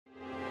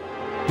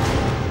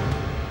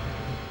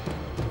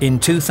In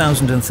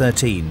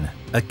 2013,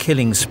 a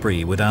killing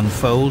spree would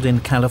unfold in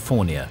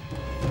California.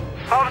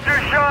 Officer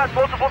shot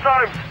multiple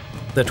times.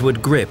 That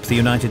would grip the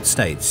United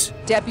States.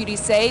 Deputies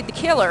say the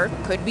killer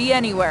could be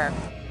anywhere.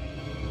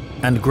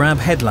 And grab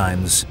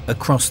headlines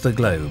across the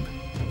globe.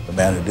 The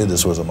man who did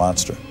this was a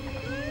monster.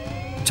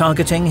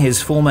 Targeting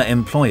his former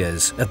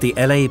employers at the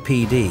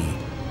LAPD.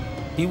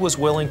 He was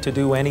willing to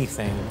do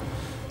anything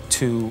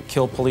to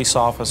kill police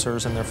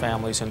officers and their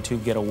families and to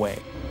get away.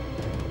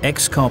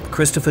 Ex-cop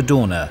Christopher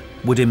Dorner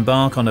would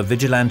embark on a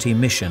vigilante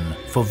mission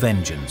for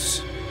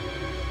vengeance.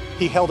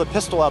 He held a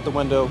pistol out the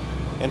window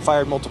and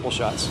fired multiple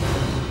shots.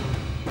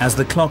 As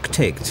the clock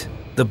ticked,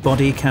 the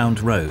body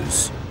count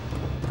rose.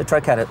 The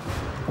truck had a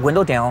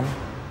window down,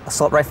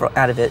 assault rifle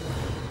out of it,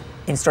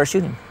 and started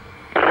shooting.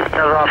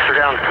 Another officer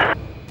down.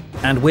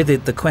 And with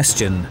it the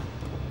question,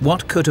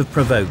 what could have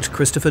provoked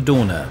Christopher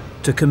Dorner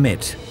to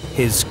commit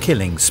his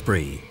killing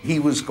spree? He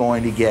was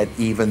going to get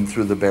even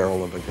through the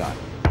barrel of a gun.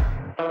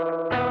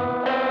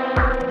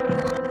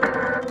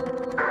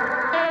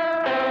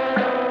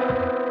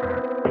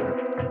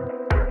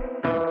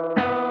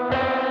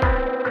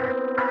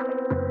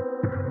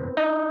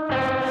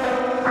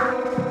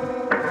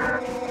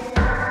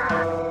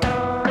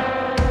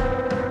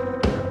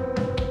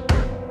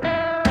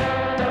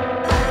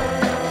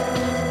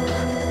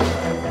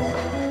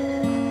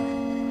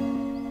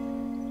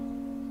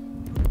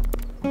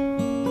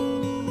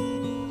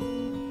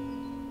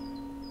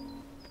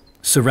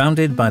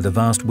 Surrounded by the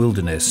vast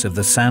wilderness of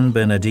the San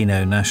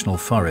Bernardino National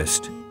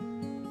Forest,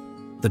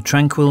 the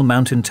tranquil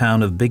mountain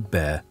town of Big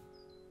Bear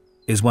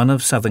is one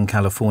of Southern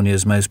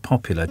California's most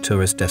popular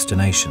tourist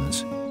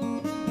destinations.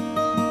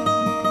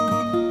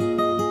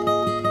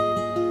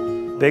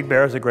 Big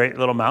Bear is a great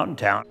little mountain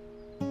town.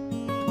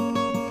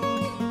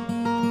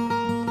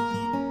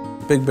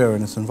 Big Bear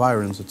and its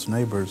environs, its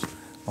neighbors,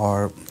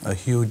 are a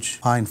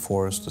huge pine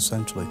forest,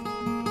 essentially.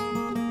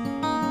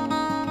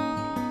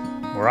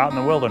 We're out in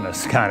the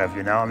wilderness, kind of,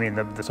 you know. I mean,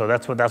 so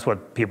that's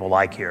what people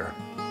like here.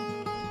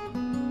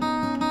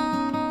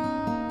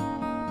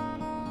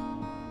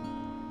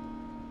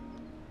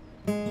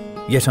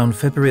 Yet on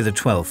February the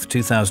 12th,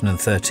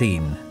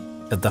 2013,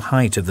 at the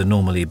height of the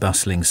normally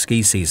bustling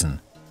ski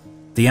season,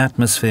 the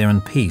atmosphere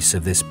and peace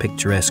of this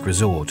picturesque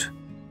resort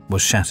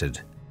was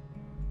shattered.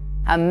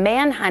 A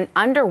manhunt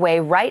underway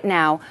right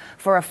now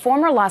for a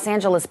former Los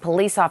Angeles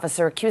police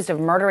officer accused of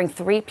murdering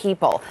 3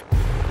 people.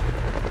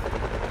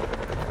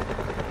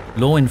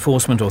 Law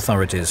enforcement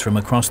authorities from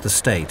across the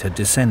state had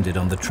descended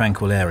on the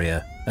tranquil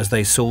area as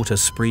they sought a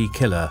spree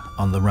killer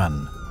on the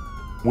run.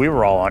 We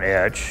were all on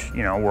edge,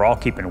 you know, we're all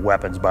keeping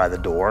weapons by the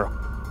door.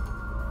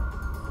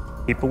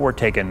 People were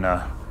taking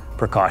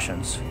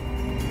precautions.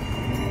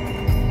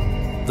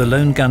 The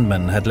lone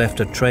gunman had left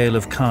a trail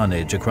of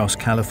carnage across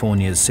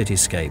California's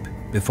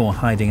cityscape before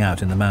hiding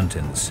out in the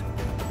mountains.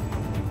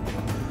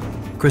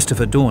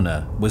 Christopher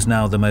Dorner was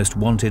now the most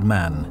wanted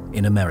man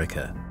in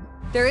America.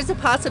 There is a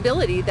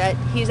possibility that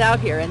he's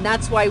out here, and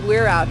that's why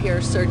we're out here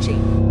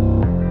searching.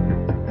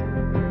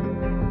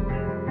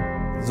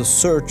 The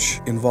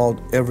search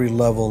involved every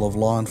level of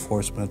law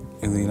enforcement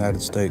in the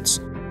United States.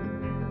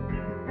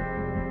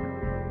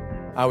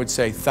 I would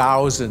say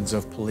thousands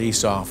of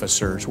police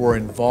officers were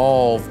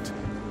involved.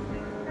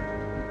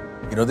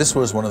 You know, this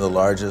was one of the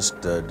largest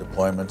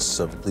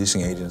deployments of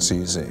policing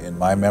agencies in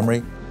my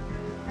memory.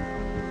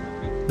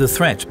 The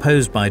threat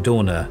posed by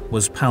Dorner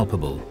was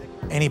palpable.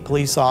 Any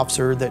police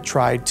officer that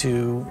tried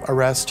to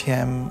arrest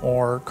him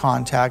or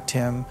contact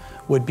him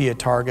would be a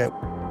target.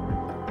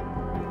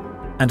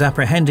 And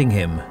apprehending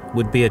him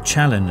would be a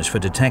challenge for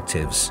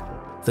detectives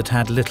that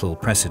had little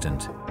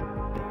precedent.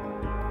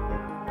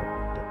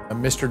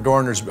 Mr.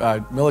 Dorner's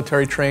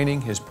military training,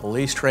 his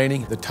police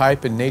training, the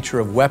type and nature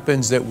of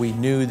weapons that we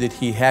knew that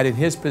he had in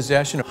his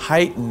possession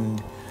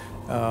heightened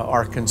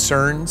our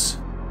concerns.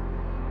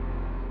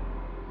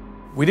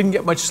 We didn't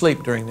get much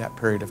sleep during that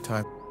period of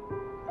time.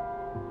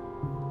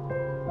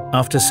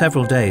 After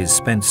several days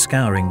spent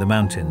scouring the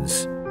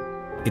mountains,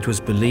 it was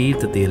believed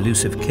that the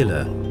elusive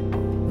killer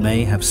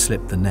may have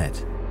slipped the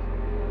net.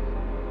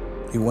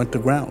 He went to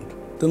ground.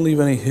 Didn't leave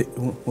any,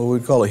 what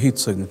we call a heat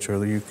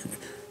signature. You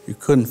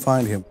couldn't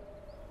find him.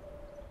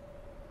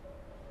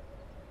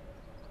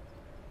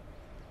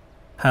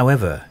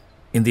 However,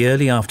 in the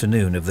early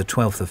afternoon of the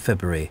 12th of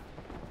February,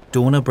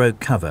 Dorner broke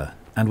cover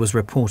and was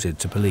reported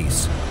to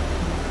police,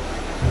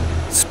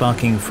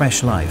 sparking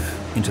fresh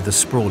life into the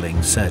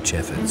sprawling search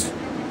efforts.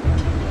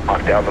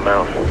 Walk down the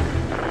mountain.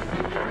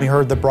 We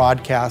heard the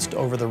broadcast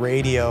over the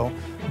radio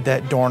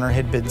that Dorner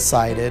had been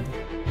sighted.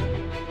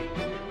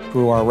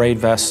 Threw our raid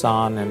vests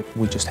on and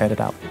we just headed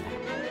out.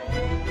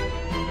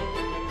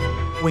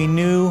 We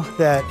knew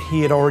that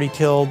he had already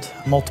killed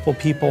multiple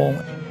people.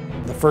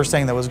 The first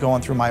thing that was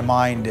going through my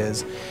mind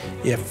is,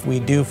 if we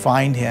do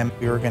find him,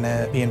 we were going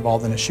to be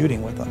involved in a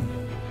shooting with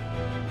him.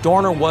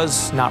 Dorner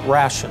was not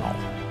rational.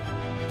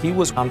 He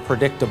was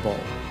unpredictable,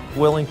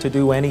 willing to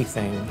do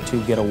anything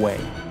to get away.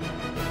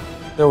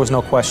 There was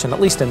no question, at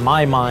least in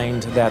my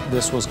mind, that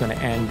this was going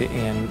to end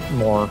in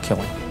more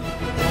killing.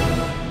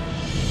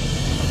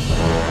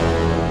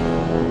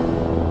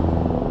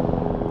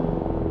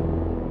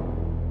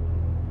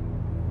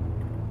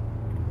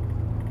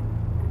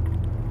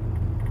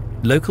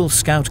 Local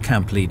scout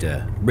camp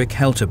leader Rick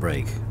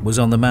Helterbrake was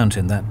on the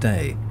mountain that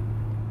day,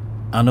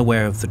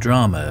 unaware of the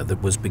drama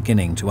that was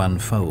beginning to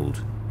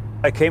unfold.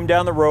 I came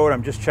down the road,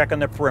 I'm just checking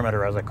the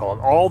perimeter, as I call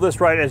it. All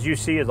this right as you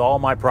see is all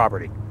my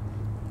property,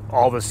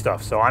 all this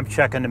stuff. So I'm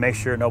checking to make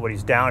sure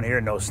nobody's down here,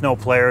 no snow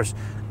players,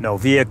 no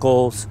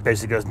vehicles,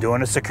 basically just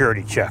doing a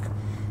security check.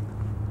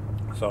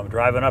 So I'm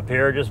driving up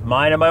here, just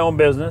minding my own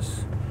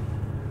business,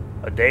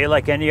 a day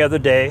like any other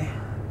day.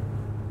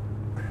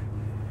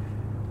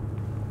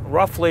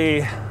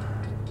 Roughly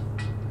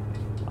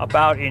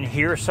about in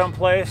here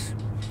someplace,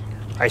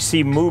 I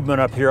see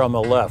movement up here on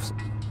the left.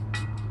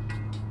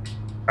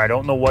 I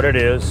don't know what it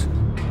is.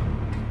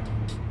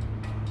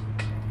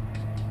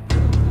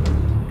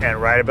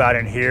 And right about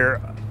in here,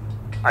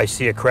 I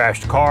see a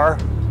crashed car.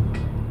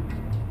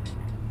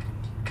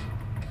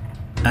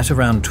 At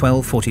around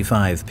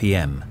 12:45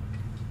 p.m.,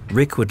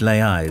 Rick would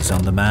lay eyes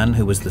on the man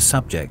who was the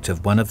subject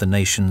of one of the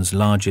nation's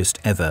largest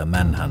ever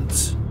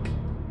manhunts.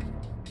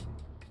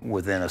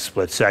 Within a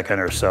split second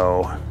or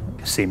so,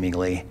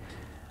 seemingly,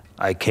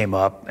 I came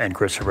up and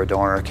Christopher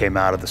Dorner came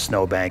out of the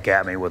snowbank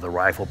at me with a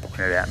rifle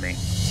pointed at me.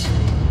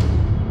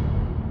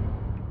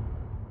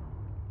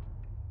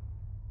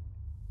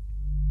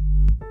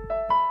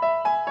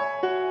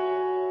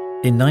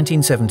 In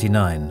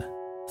 1979,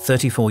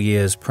 34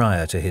 years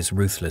prior to his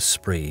ruthless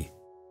spree,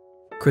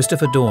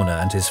 Christopher Dorner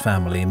and his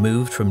family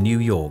moved from New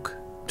York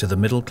to the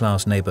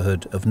middle-class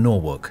neighborhood of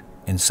Norwalk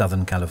in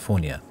Southern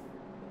California.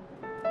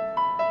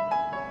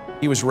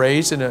 He was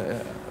raised in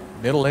a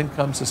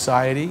middle-income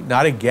society,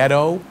 not a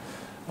ghetto.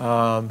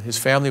 His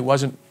family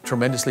wasn't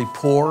tremendously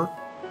poor.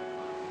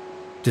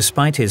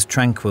 Despite his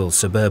tranquil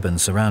suburban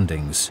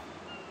surroundings,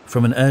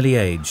 from an early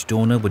age,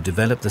 Dorner would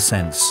develop the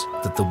sense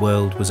that the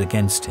world was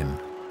against him.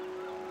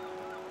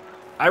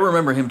 I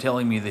remember him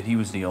telling me that he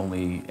was the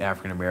only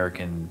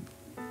African-American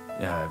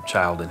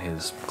child in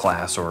his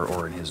class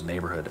or in his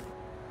neighborhood.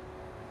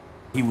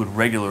 He would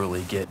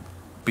regularly get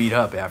beat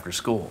up after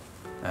school.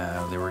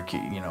 There were,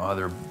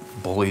 other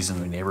bullies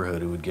in the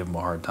neighborhood who would give him a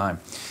hard time.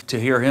 To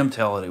hear him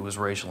tell it, it was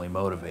racially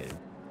motivated.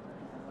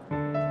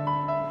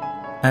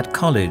 At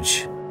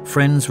college,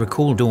 friends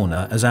recall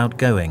Dorner as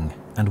outgoing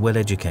and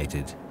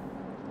well-educated.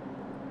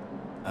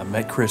 I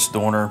met Chris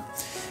Dorner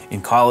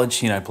in college.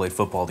 He and I played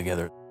football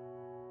together.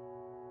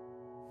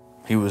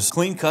 He was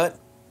clean-cut,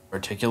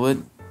 articulate,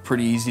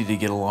 pretty easy to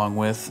get along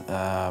with.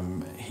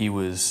 He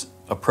was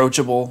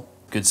approachable,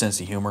 good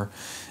sense of humor.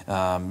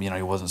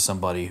 He wasn't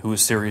somebody who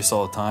was serious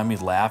all the time.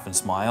 He'd laugh and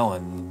smile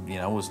and,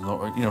 was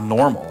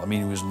normal. I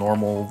mean, he was a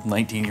normal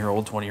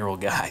 19-year-old,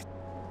 20-year-old guy.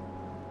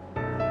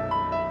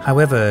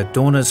 However,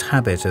 Dorner's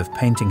habit of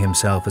painting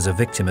himself as a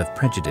victim of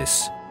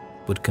prejudice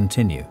would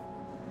continue.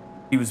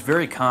 He was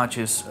very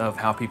conscious of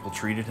how people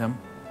treated him.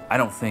 I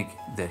don't think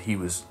that he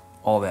was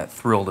all that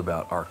thrilled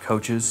about our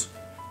coaches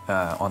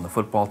on the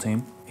football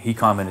team. He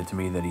commented to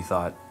me that he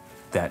thought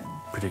that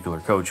particular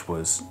coach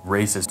was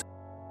racist.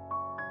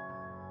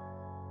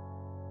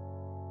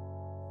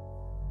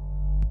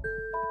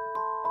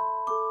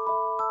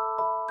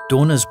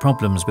 Dorner's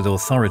problems with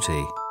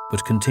authority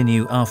would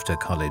continue after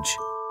college.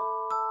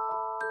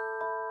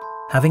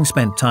 Having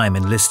spent time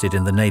enlisted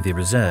in the Navy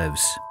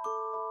Reserves,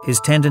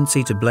 his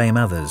tendency to blame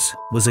others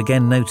was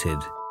again noted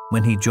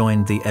when he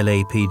joined the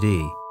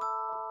LAPD.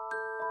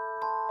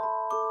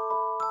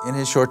 In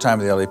his short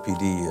time at the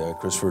LAPD,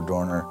 Christopher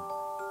Dorner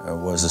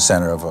was the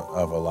center of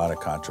a lot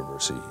of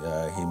controversy.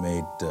 He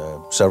made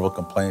several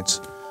complaints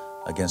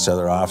against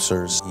other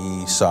officers.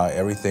 He saw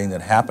everything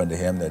that happened to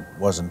him that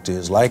wasn't to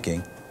his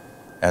liking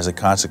as a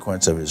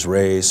consequence of his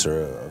race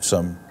or of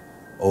some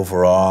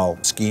overall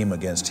scheme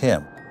against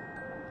him.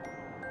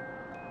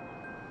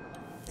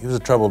 He was a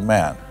troubled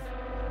man.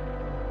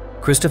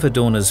 Christopher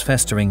Dorner's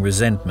festering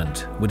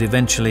resentment would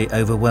eventually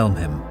overwhelm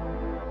him,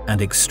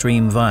 and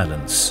extreme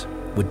violence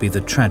would be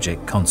the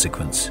tragic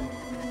consequence.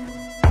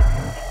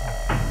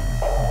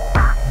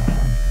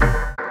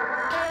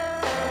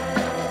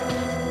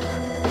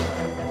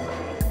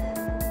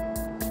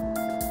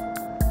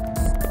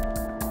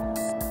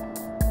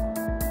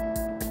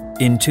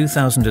 In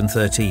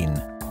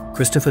 2013,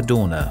 Christopher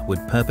Dorner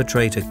would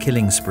perpetrate a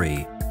killing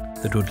spree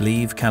that would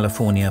leave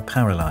California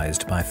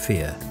paralyzed by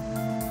fear.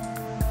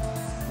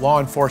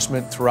 Law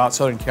enforcement throughout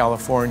Southern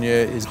California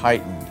is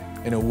heightened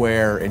and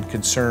aware and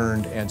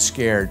concerned and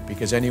scared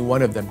because any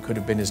one of them could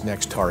have been his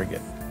next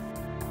target.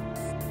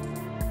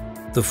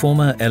 The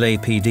former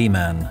LAPD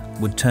man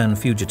would turn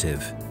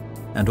fugitive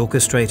and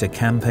orchestrate a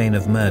campaign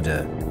of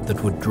murder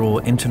that would draw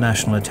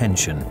international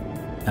attention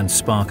and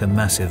spark a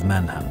massive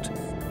manhunt.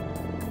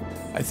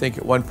 I think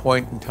at one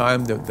point in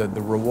time,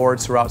 the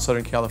rewards throughout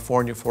Southern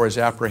California for his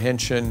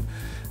apprehension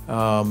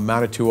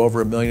amounted to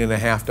over $1.5 million.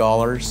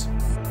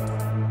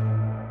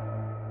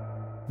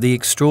 The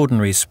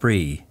extraordinary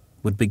spree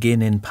would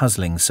begin in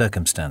puzzling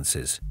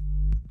circumstances.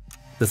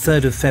 The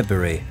 3rd of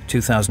February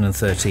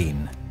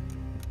 2013,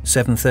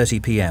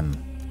 7:30 p.m.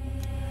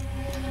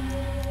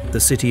 The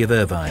city of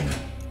Irvine,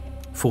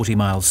 40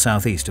 miles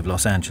southeast of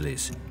Los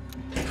Angeles.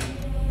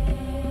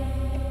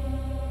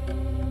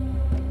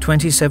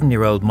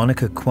 27-year-old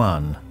Monica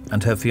Kwan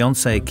and her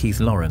fiancé Keith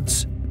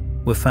Lawrence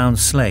were found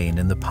slain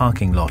in the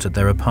parking lot at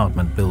their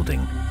apartment building.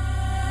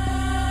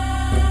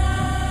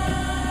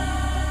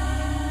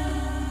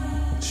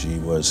 She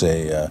was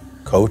a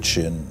coach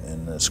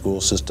in the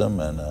school system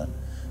and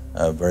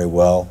a very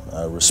well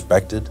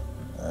respected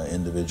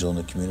individual in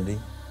the community.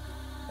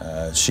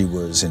 She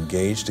was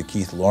engaged to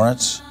Keith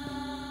Lawrence.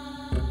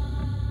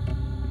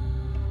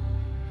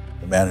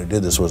 The man who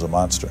did this was a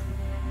monster.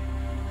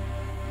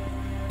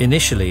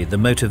 Initially, the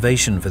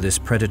motivation for this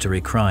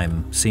predatory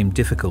crime seemed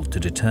difficult to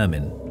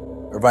determine.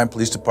 Irvine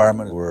Police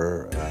Department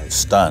were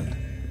stunned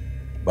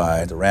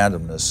by the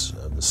randomness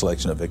of the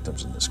selection of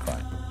victims in this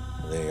crime.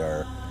 They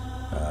are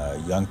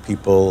young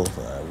people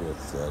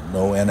with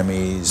no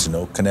enemies,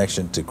 no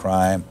connection to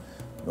crime,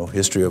 no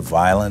history of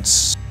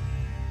violence.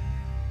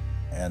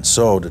 And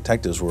so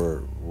detectives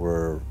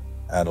were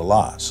at a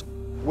loss.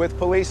 With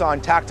police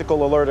on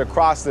tactical alert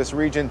across this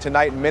region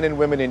tonight, men and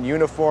women in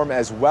uniform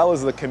as well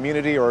as the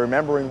community are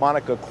remembering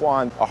Monica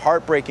Kwan, a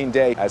heartbreaking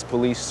day as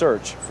police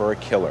search for a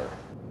killer.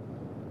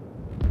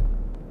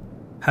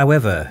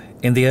 However,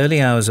 in the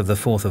early hours of the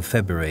 4th of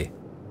February,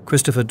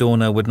 Christopher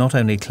Dorner would not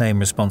only claim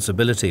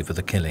responsibility for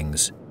the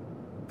killings,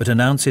 but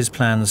announce his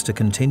plans to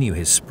continue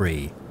his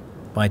spree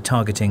by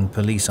targeting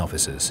police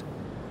officers.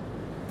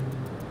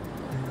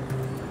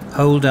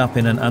 Holed up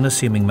in an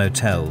unassuming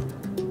motel,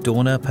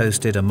 Dorner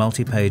posted a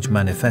multi-page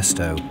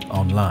manifesto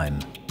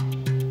online.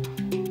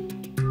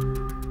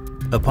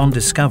 Upon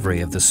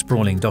discovery of the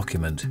sprawling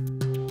document,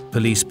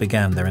 police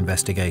began their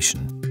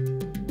investigation.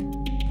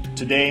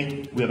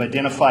 Today, we have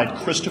identified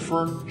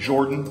Christopher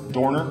Jordan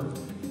Dorner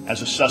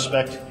as a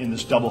suspect in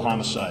this double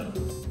homicide.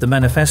 The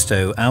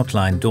manifesto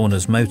outlined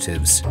Dorner's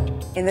motives.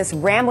 In this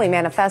rambling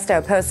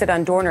manifesto posted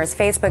on Dorner's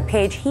Facebook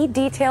page, he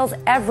details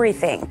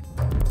everything.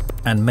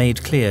 And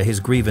made clear his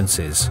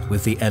grievances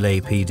with the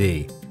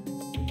LAPD.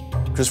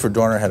 Christopher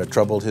Dorner had a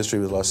troubled history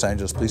with the Los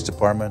Angeles Police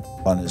Department.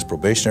 On his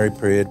probationary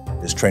period,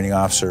 his training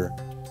officer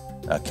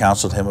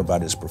counseled him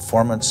about his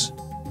performance.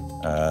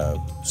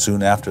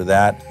 Soon after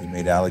that, he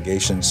made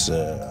allegations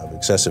of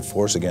excessive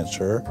force against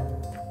her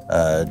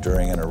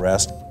during an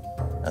arrest.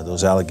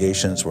 Those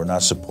allegations were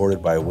not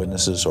supported by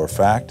witnesses or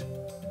fact,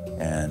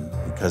 and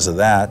because of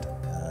that,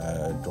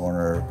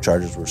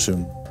 charges were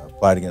soon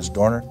applied against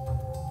Dorner,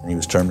 and he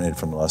was terminated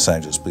from the Los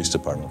Angeles Police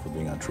Department for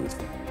being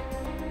untruthful.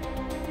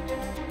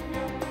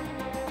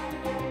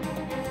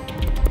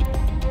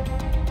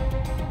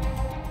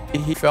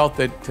 He felt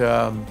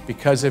that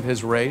because of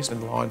his race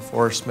in law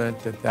enforcement,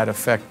 that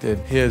affected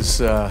his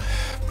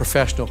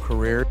professional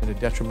career in a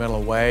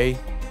detrimental way.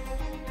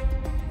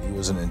 He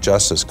was an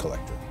injustice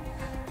collector.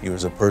 He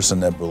was a person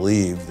that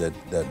believed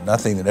that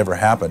nothing that ever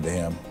happened to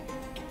him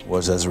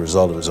was as a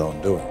result of his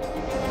own doing.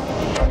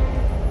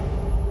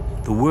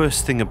 The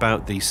worst thing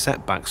about these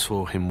setbacks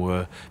for him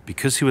were,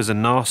 because he was a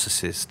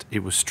narcissist,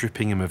 it was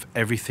stripping him of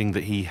everything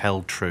that he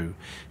held true.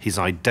 His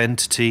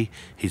identity,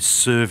 his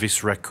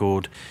service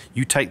record.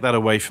 You take that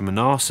away from a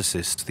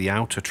narcissist, the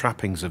outer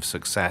trappings of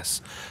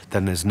success,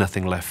 then there's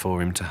nothing left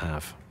for him to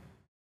have.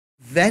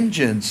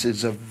 Vengeance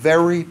is a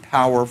very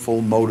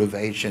powerful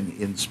motivation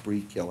in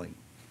spree killing.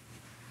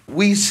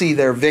 We see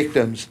their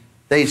victims,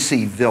 they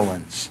see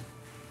villains.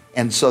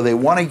 And so they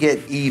want to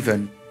get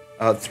even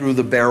through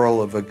the barrel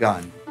of a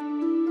gun.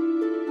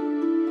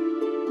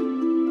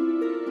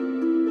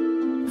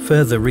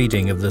 Further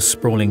reading of the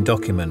sprawling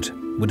document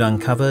would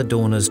uncover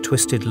Dorner's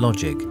twisted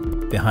logic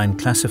behind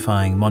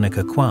classifying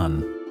Monica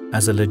Kwan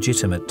as a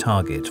legitimate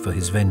target for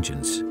his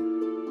vengeance.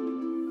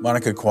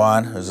 Monica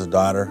Kwan is the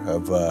daughter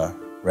of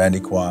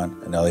Randy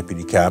Kwan, an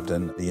LAPD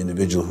captain, the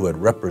individual who had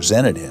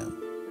represented him,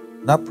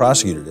 not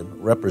prosecuted him,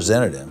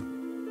 represented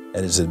him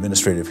at his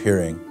administrative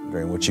hearing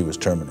during which he was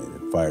terminated,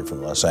 fired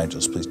from the Los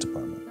Angeles Police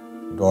Department.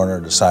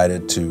 Dorner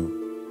decided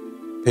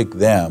to pick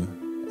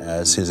them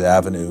as his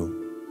avenue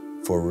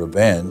for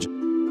revenge.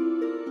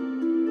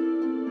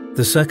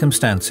 The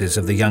circumstances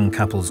of the young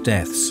couple's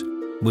deaths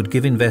would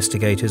give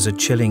investigators a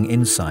chilling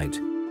insight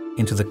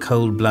into the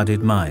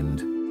cold-blooded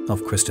mind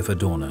of Christopher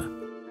Dorner.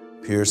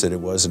 It appears that it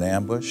was an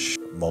ambush.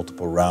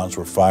 Multiple rounds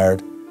were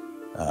fired.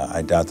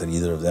 I doubt that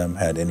either of them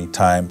had any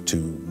time to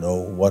know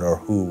what or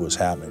who was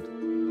happening.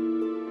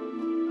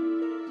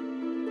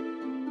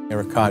 They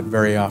were caught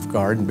very off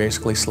guard and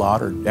basically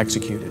slaughtered,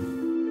 executed.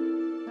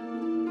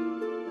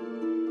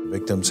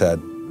 Victims had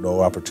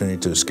no opportunity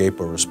to escape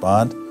or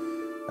respond,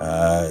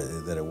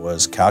 that it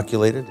was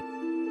calculated.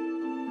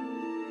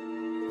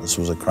 This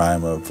was a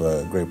crime of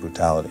great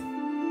brutality.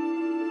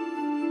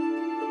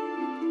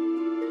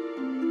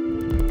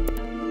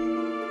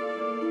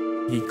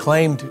 He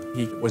claimed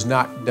he was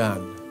not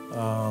done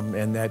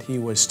and that he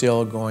was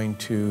still going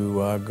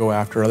to go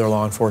after other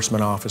law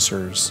enforcement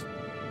officers.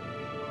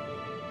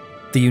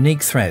 The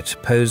unique threat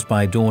posed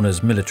by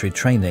Dorner's military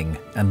training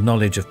and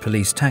knowledge of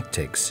police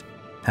tactics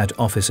had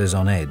officers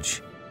on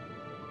edge.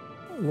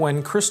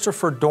 When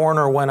Christopher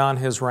Dorner went on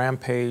his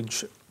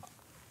rampage,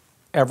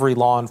 every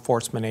law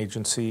enforcement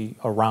agency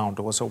around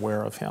was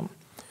aware of him.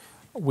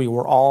 We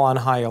were all on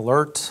high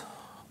alert.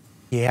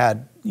 He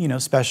had,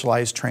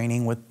 specialized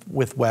training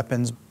with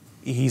weapons.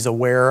 He's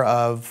aware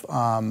of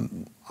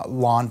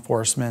law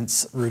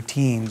enforcement's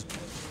routines.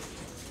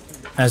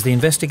 As the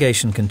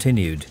investigation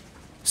continued,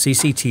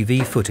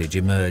 CCTV footage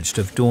emerged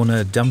of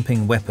Dorner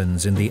dumping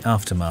weapons in the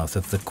aftermath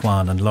of the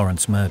Kwan and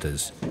Lawrence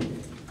murders.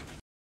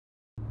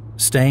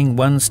 Staying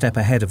one step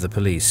ahead of the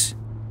police,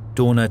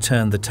 Dorner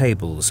turned the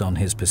tables on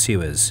his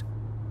pursuers,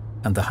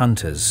 and the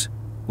hunters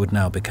would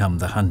now become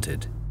the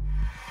hunted.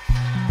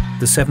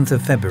 The 7th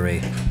of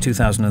February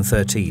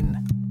 2013,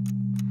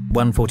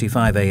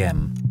 1:45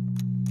 a.m.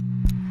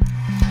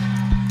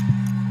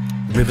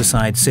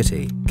 Riverside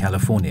City,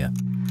 California.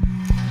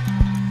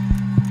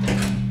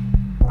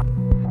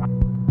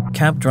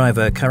 Cab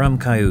driver Karam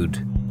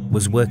Kaoud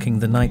was working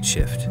the night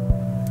shift.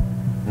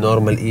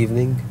 Normal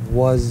evening,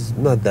 was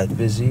not that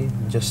busy,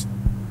 just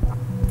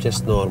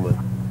normal.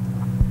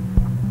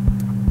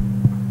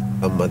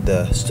 I'm at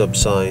the stop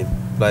sign,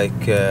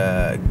 like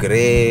a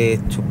gray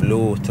to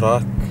blue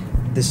truck.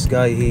 This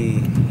guy,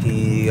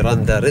 he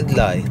ran the red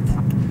light.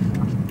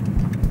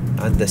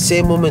 And the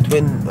same moment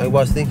when I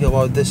was thinking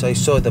about this, I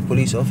saw the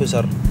police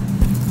officer.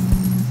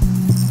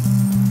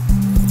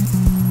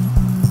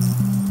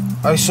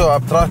 I saw a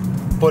truck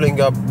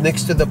pulling up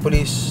next to the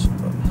police.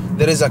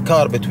 There is a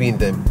car between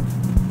them.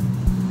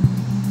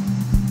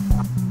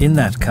 In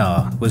that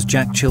car was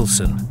Jack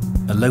Chilson,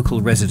 a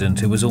local resident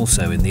who was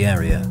also in the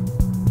area.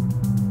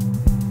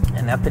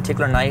 And that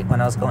particular night, when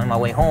I was going my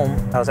way home,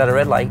 I was at a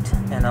red light,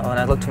 and when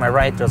I looked to my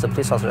right, there was a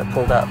police officer that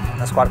pulled up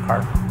in a squad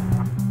car.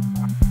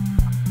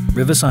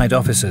 Riverside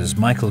officers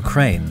Michael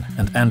Crane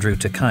and Andrew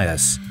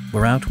Takayas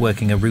were out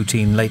working a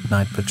routine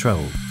late-night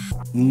patrol.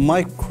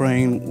 Mike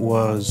Crane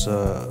was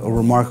a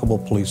remarkable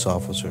police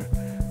officer.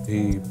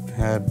 He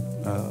had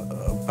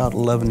about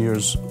 11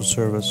 years of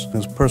service. In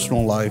his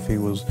personal life, he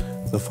was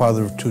the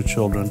father of 2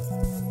 children.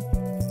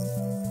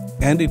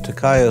 Andy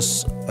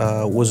Takayas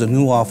was a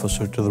new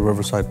officer to the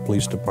Riverside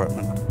Police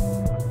Department.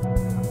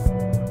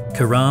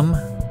 Karam,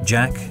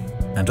 Jack,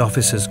 and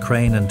officers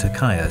Crane and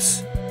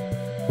Takayas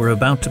were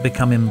about to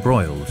become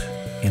embroiled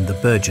in the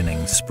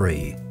burgeoning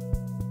spree.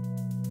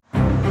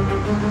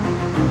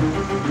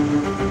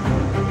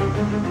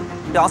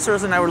 The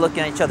officers and I were looking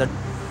at each other,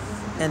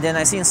 and then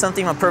I seen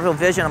something on peripheral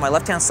vision on my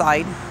left-hand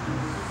side,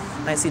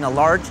 and I seen a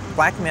large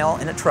black male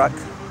in a truck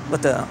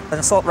with an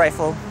assault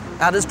rifle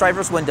out his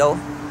driver's window,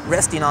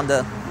 resting on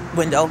the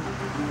window,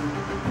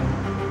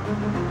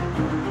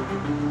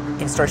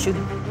 and start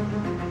shooting.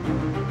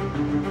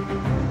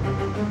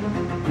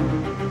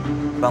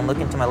 I'm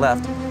looking to my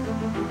left,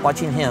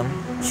 watching him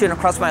shooting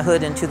across my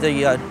hood into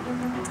the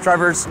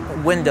driver's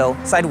window,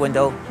 side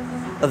window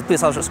of the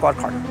police officer's squad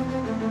car.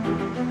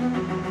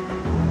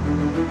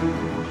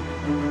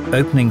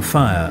 Opening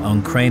fire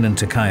on Crane and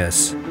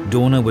Takayas,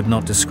 Dorner would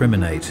not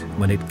discriminate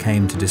when it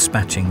came to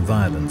dispatching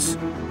violence.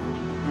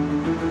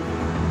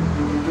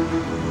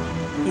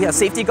 He had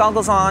safety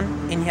goggles on,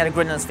 and he had a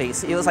grin on his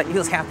face. It was like he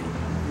was happy.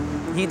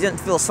 He didn't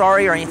feel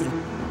sorry or anything.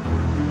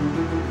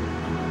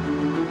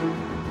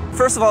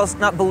 First of all, it's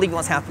not believing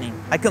what's happening.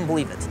 I couldn't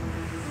believe it.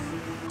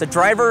 The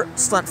driver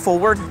slumped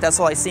forward, that's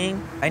all I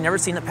seen. I never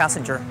seen the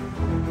passenger.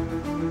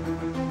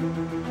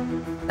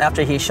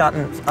 After he shot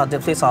the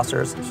police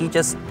officers, he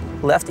just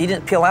left. He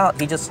didn't peel out.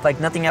 He just, like,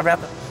 nothing ever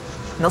happened.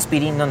 No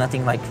speeding, no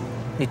nothing. Like,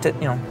 he took,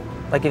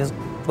 like he was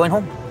going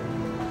home.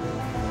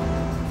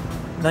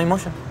 No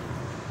emotion.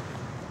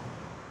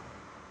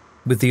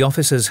 With the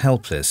officers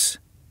helpless,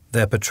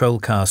 their patrol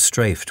car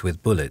strafed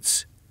with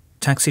bullets,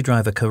 taxi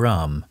driver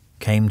Karam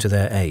came to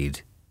their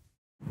aid.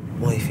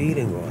 My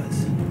feeling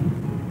was,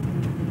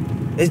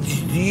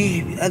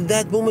 at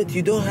that moment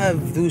you don't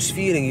have those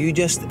feelings, you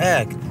just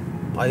act.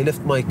 I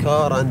left my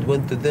car and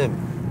went to them.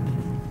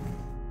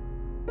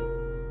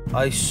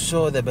 I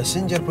saw the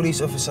passenger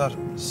police officer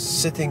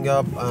sitting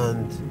up,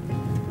 and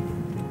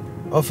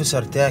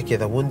Officer Taki,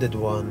 the wounded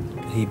one,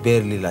 he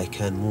barely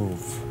can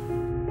move.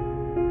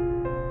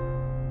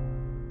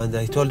 And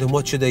I told him,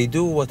 what should I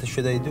do? What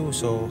should I do?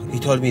 So he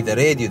told me the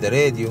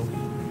radio.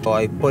 So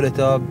I pull it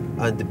up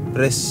and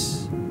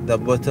press the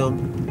button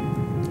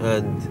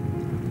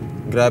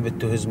and grab it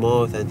to his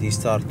mouth, and he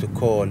started to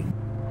call.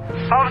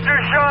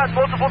 Officer shot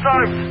multiple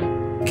times.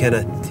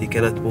 He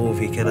cannot move,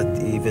 he cannot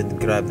even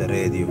grab the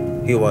radio.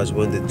 He was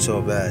wounded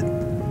so bad.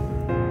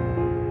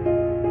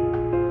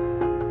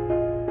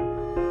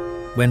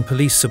 When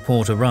police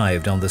support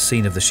arrived on the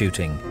scene of the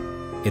shooting,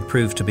 it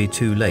proved to be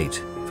too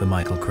late for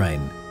Michael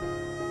Crane.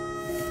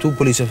 2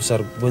 police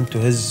officers went to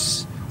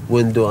his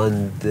window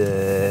and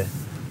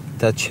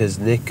touched his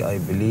neck, I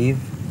believe,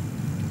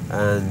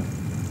 and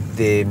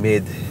they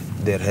made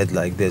their head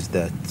like this,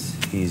 that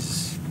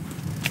he's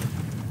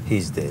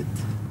dead.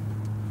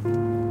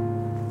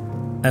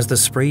 As the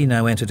spree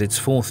now entered its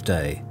 4th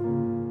day,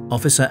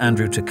 Officer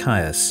Andrew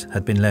Takayas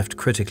had been left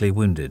critically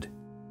wounded.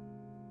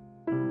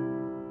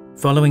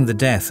 Following the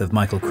death of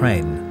Michael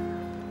Crane,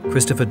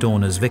 Christopher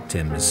Dorner's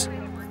victims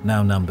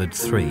now numbered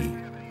 3.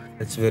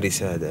 It's very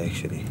sad,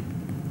 actually.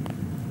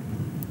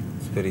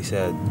 It's very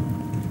sad,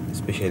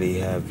 especially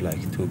you have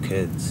 2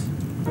 kids.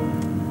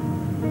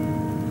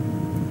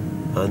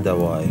 and a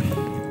wife.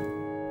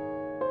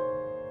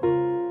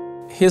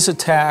 His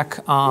attack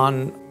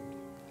on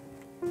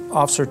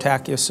Officer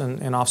Takius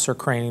and Officer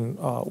Crane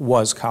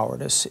was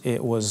cowardice.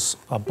 It was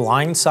a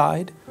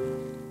blindside.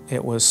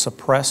 It was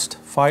suppressed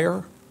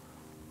fire.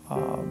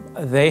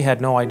 They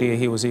had no idea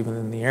he was even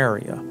in the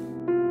area.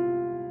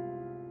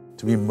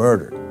 To be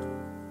murdered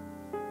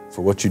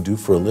for what you do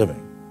for a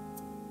living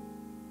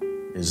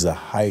is the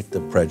height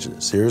of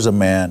prejudice. Here's a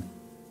man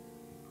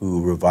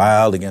who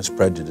reviled against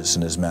prejudice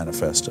in his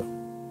manifesto.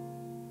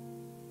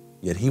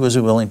 Yet he was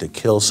willing to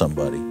kill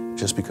somebody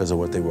just because of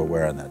what they were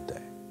wearing that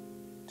day,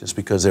 just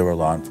because they were a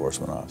law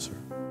enforcement officer.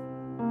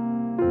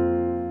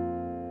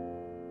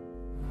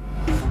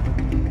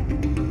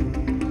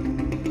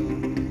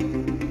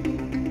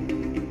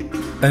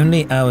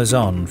 Only hours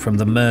on from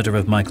the murder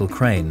of Michael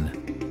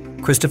Crane,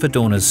 Christopher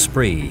Dorner's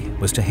spree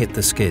was to hit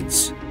the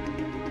skids,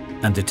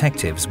 and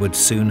detectives would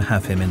soon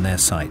have him in their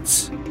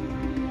sights.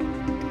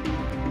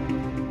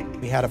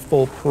 We had a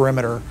full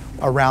perimeter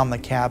around the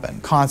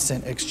cabin,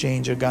 constant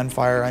exchange of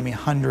gunfire. I mean,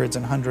 hundreds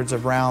and hundreds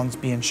of rounds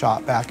being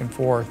shot back and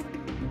forth.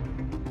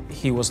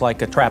 He was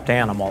like a trapped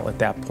animal at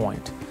that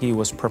point. He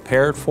was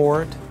prepared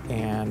for it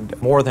and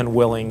more than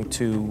willing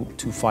to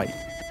fight.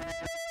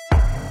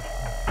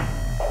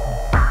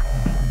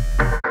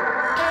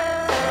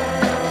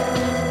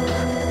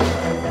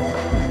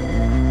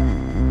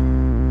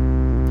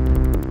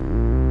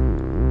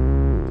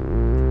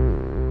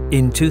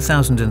 In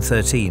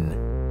 2013,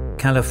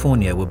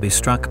 California would be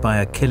struck by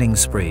a killing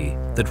spree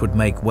that would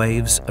make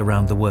waves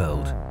around the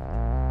world.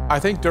 I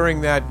think during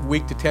that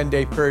week to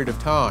 10-day period of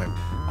time,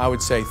 I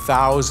would say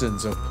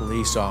thousands of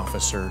police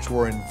officers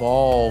were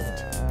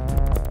involved.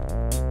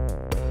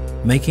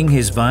 Making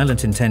his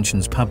violent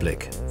intentions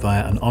public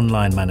via an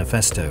online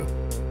manifesto,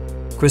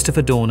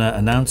 Christopher Dorner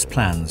announced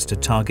plans to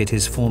target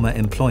his former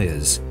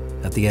employers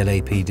at the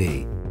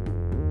LAPD.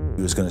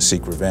 He was going to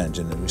seek revenge,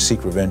 and we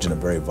seek revenge in a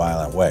very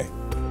violent way.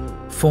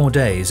 4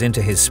 days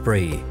into his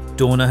spree,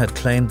 Dorner had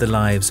claimed the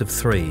lives of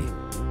 3.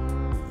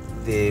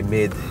 They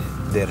made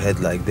their head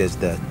like this,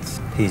 that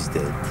he's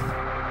dead.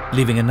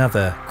 Leaving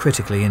another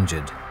critically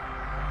injured.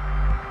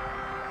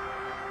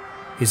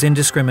 His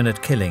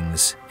indiscriminate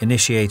killings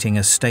initiating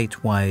a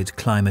statewide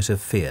climate of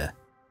fear.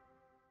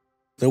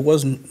 There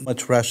wasn't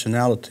much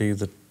rationality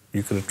that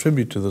you could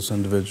attribute to this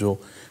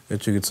individual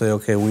that you could say,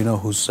 okay, we know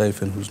who's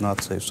safe and who's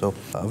not safe. So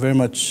a very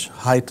much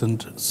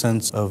heightened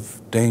sense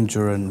of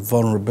danger and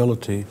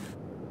vulnerability.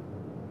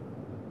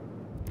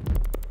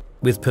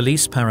 With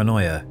police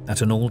paranoia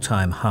at an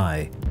all-time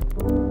high,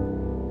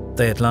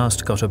 they at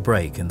last got a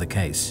break in the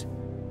case.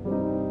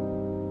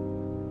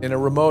 In a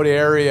remote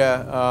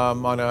area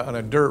on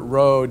a dirt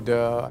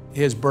road,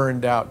 his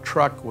burned out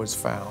truck was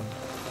found.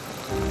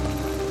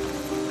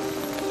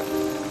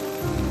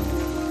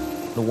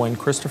 When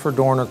Christopher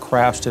Dorner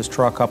crashed his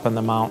truck up in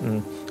the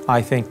mountain,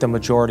 I think the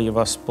majority of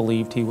us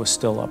believed he was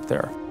still up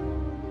there.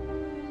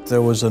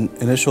 There was an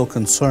initial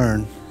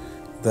concern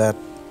that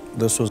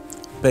this was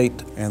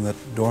bait and that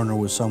Dorner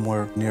was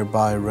somewhere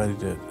nearby ready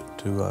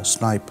to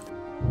snipe.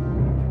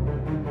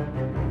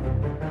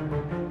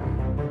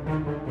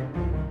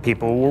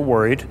 People were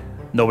worried.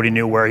 Nobody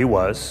knew where he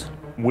was.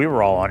 We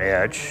were all on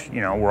edge.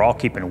 You know, we're all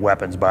keeping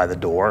weapons by the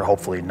door.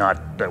 Hopefully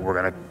not that we're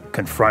going to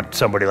confront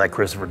somebody like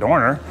Christopher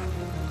Dorner.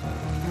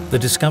 The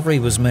discovery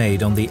was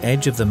made on the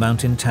edge of the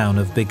mountain town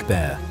of Big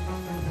Bear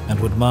and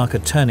would mark a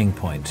turning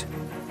point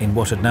in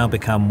what had now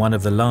become one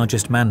of the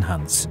largest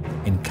manhunts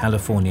in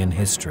Californian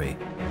history.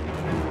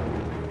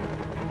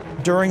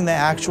 During the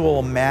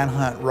actual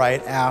manhunt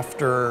right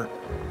after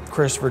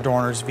Christopher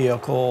Dorner's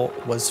vehicle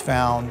was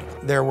found,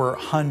 there were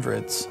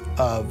hundreds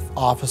of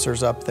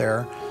officers up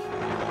there.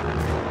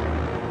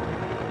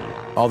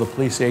 All the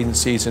police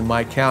agencies in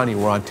my county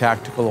were on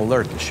tactical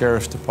alert, the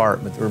Sheriff's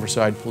Department, the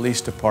Riverside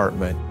Police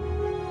Department.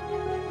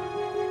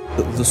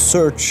 The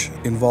search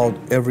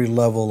involved every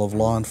level of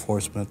law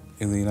enforcement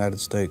in the United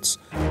States.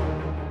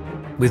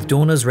 With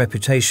Dorner's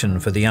reputation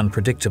for the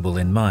unpredictable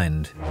in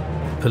mind,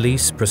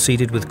 police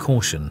proceeded with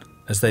caution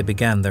as they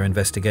began their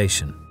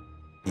investigation.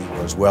 He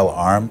was well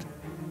armed.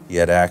 He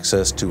had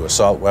access to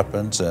assault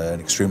weapons,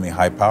 and extremely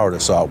high-powered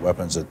assault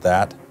weapons at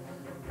that.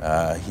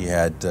 He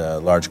had a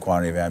large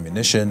quantity of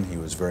ammunition. He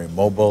was very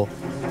mobile.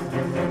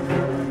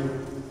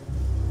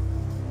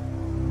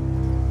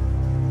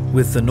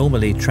 With the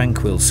normally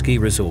tranquil ski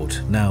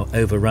resort now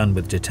overrun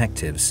with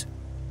detectives,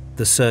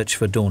 the search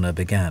for Dorner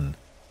began.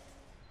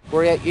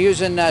 We're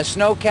using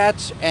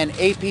snowcats and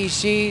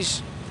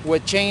APCs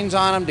with chains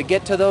on them to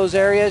get to those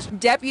areas.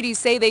 Deputies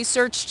say they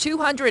searched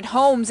 200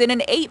 homes in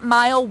an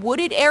 8-mile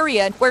wooded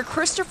area where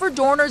Christopher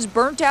Dorner's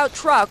burnt-out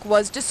truck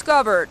was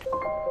discovered.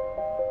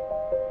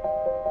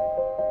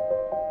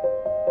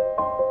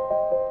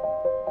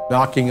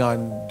 Knocking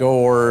on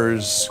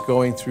doors,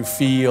 going through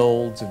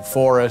fields and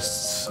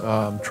forests,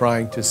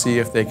 trying to see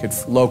if they could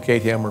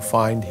locate him or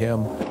find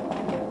him.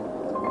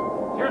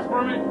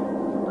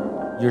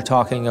 You're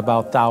talking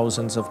about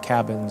thousands of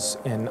cabins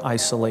in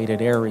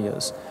isolated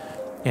areas.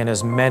 And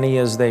as many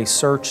as they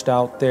searched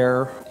out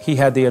there, he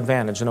had the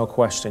advantage, no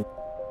question.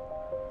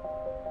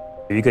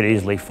 You could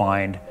easily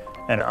find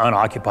an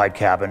unoccupied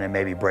cabin and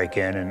maybe break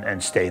in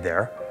and stay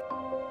there.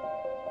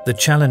 The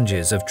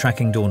challenges of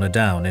tracking Dorner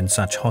down in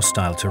such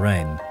hostile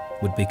terrain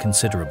would be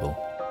considerable.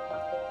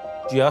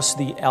 Just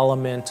the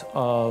element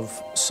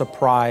of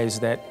surprise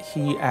that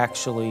he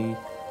actually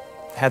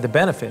had the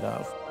benefit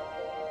of.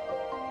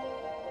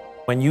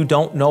 When you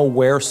don't know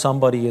where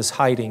somebody is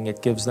hiding,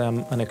 it gives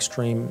them an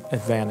extreme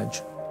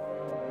advantage.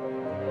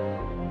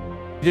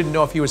 You didn't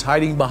know if he was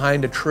hiding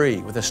behind a tree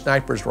with a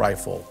sniper's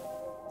rifle.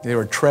 They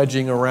were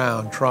trudging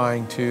around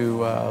trying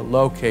to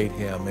locate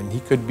him, and he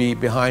could be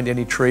behind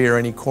any tree or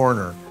any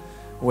corner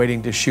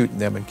waiting to shoot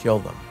them and kill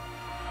them.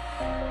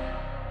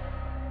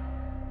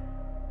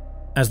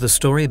 As the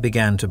story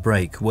began to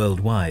break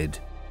worldwide,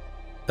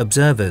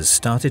 observers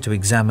started to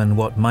examine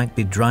what might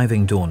be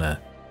driving Dorner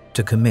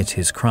to commit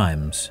his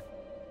crimes.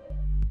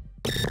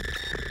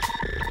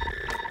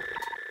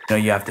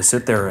 You have to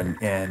sit there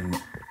and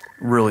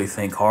really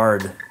think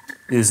hard.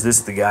 Is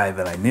this the guy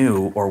that I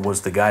knew, or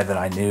was the guy that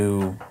I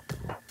knew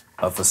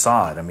a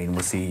facade? I mean,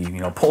 was he,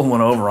 pulling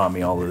one over on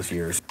me all those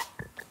years?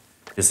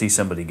 To see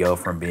somebody go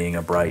from being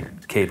a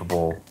bright,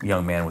 capable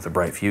young man with a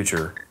bright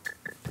future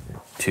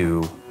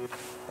to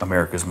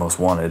America's Most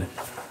Wanted,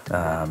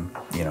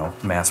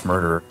 mass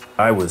murderer,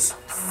 I was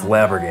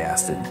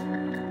flabbergasted.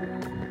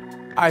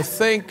 I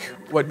think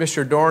what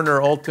Mr.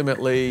 Dorner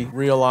ultimately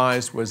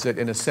realized was that,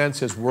 in a sense,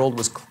 his world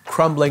was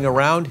crumbling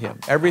around him.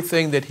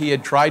 Everything that he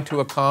had tried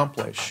to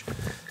accomplish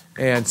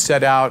and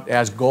set out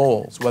as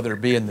goals, whether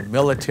it be in the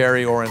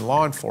military or in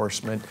law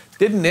enforcement,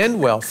 didn't end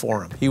well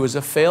for him. He was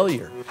a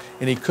failure,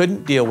 and he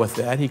couldn't deal with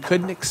that. He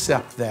couldn't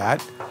accept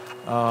that,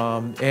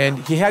 and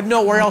he had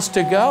nowhere else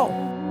to go,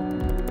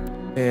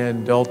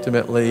 and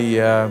ultimately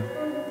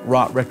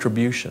wrought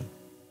retribution.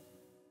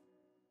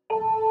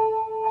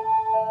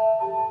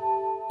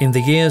 In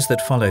the years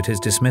that followed his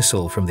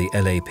dismissal from the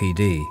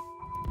LAPD,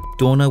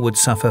 Dorner would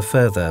suffer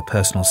further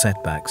personal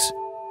setbacks,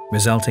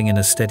 resulting in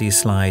a steady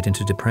slide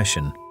into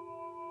depression.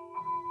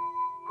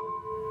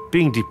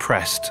 Being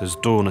depressed, as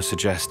Dorner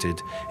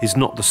suggested, is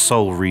not the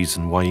sole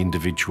reason why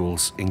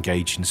individuals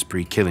engage in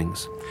spree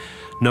killings.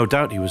 No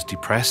doubt he was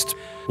depressed.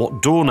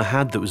 What Dorner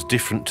had that was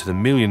different to the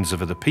millions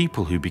of other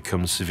people who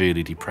become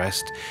severely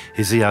depressed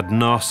is he had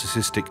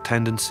narcissistic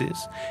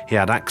tendencies, he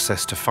had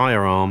access to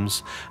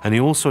firearms, and he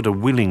also had a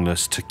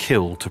willingness to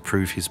kill to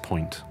prove his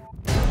point.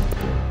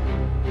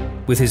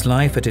 With his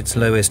life at its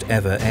lowest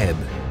ever ebb,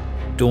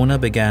 Dorner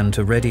began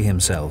to ready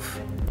himself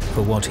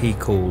for what he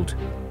called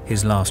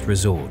his last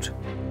resort.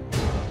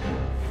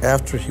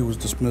 After he was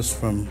dismissed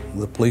from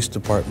the police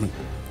department,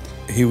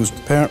 he was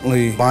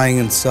apparently buying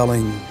and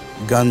selling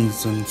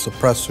guns and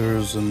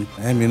suppressors and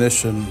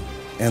ammunition,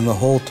 and the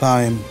whole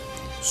time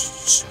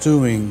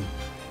stewing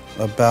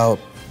about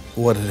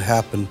what had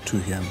happened to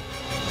him.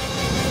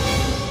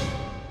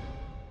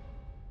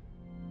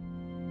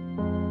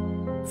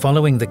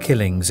 Following the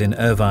killings in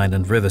Irvine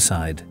and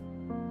Riverside,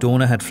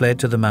 Dorner had fled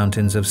to the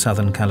mountains of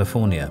Southern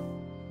California.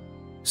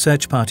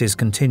 Search parties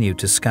continued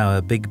to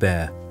scour Big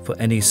Bear for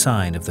any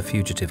sign of the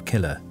fugitive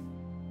killer.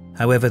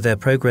 However, their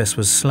progress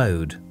was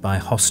slowed by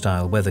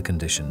hostile weather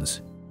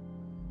conditions.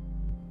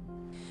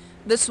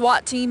 The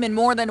SWAT team and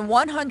more than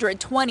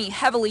 120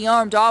 heavily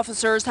armed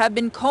officers have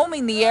been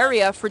combing the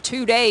area for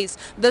 2 days.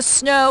 The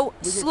snow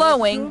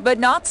slowing but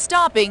not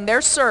stopping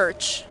their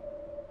search.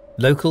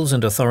 Locals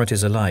and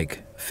authorities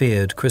alike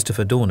feared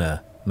Christopher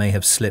Dorner may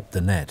have slipped the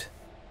net.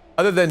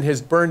 Other than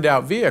his burned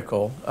out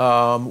vehicle,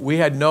 we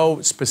had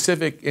no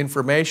specific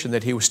information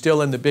that he was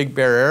still in the Big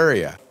Bear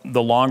area.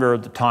 The longer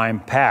the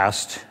time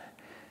passed,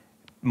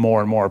 more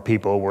and more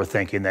people were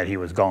thinking that he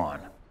was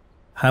gone.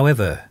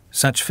 However,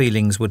 such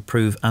feelings would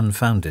prove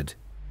unfounded.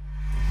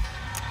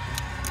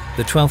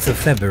 The 12th of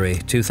February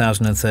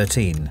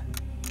 2013,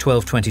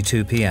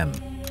 12:22 p.m.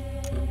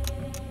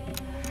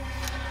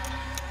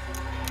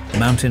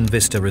 Mountain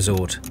Vista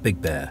Resort,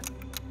 Big Bear.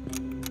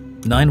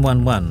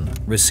 911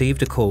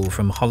 received a call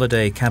from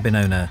holiday cabin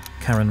owner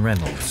Karen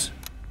Reynolds.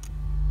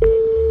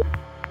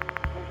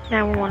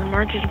 911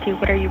 emergency,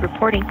 what are you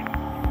reporting?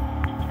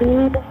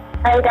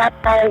 I got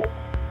tied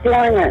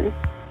Dorner.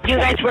 You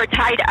guys were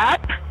tied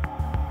up?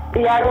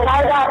 Yeah,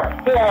 I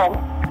got still.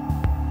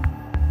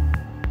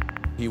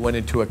 He went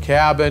into a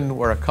cabin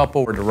where a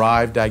couple were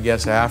arrived, I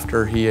guess,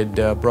 after he had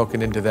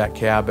broken into that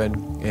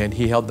cabin, and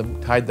he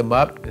tied them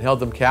up and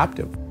held them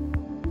captive.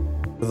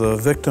 The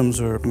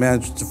victims are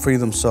managed to free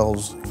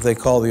themselves. They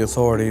call the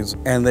authorities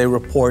and they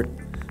report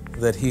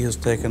that he has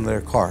taken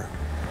their car.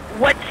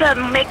 What's the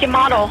make and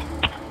model?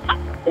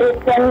 It's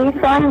a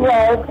Nissan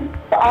Rogue,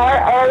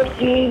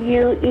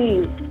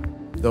 ROGUE.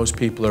 Those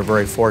people are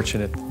very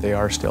fortunate that they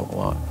are still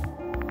alive.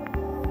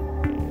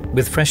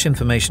 With fresh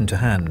information to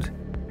hand,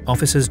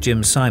 officers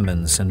Jim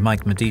Simons and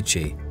Mike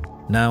Medici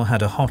now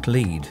had a hot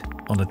lead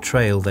on a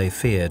trail they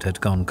feared had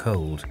gone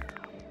cold.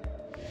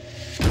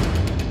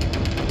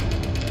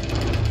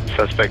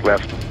 Suspect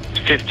left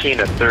 15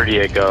 to 30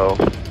 ago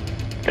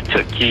and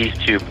took keys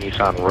to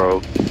Nissan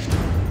Rogue.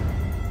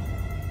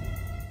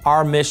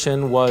 Our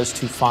mission was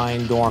to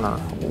find Dorner.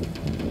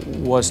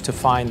 was to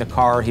find the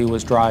car he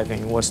was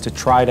driving, was to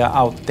try to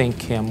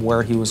outthink him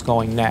where he was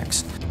going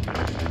next.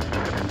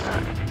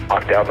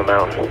 Walk down the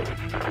mountain.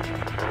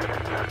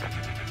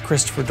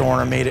 Christopher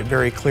Dorner made it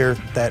very clear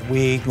that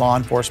we law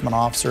enforcement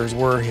officers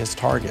were his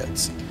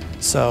targets.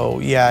 So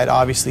yeah, it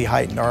obviously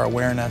heightened our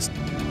awareness.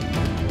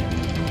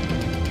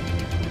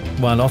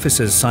 While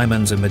officers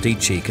Simons and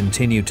Medici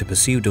continued to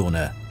pursue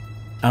Dorner,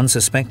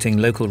 unsuspecting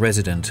local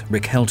resident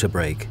Rick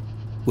Helterbrake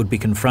would be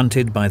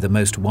confronted by the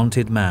most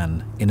wanted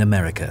man in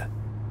America.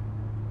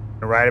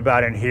 Right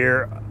about in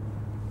here,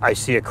 I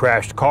see a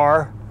crashed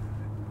car,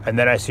 and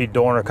then I see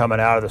Dorner coming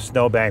out of the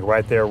snowbank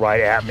right there,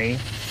 right at me.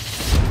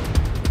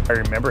 I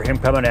remember him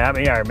coming at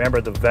me. I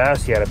remember the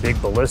vest. He had a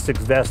big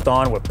ballistics vest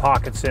on with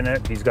pockets in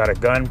it. He's got a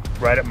gun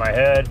right at my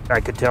head. I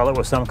could tell it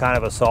was some kind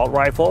of assault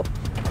rifle.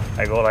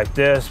 I go like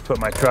this, put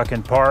my truck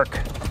in park.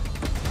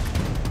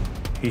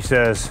 He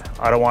says,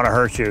 "I don't want to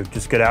hurt you.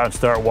 Just get out and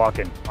start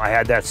walking." I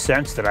had that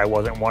sense that I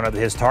wasn't one of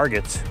his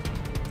targets.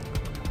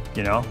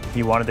 You know,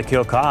 he wanted to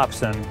kill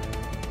cops, and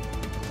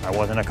I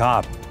wasn't a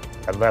cop.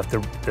 I left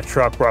the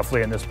truck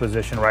roughly in this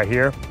position right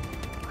here.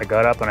 I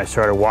got up and I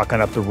started walking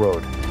up the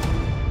road.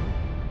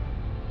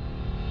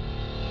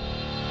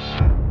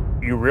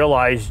 You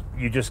realize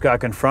you just got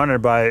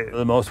confronted by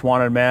the most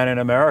wanted man in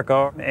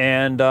America,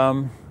 and,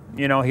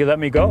 you know, he let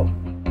me go.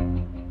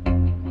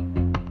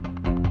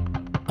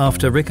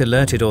 After Rick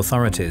alerted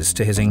authorities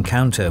to his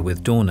encounter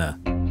with Dorner,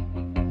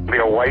 Be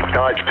a white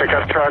Dodge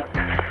pickup truck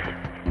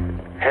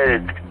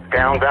headed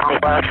down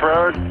Glass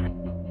Road.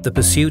 the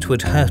pursuit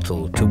would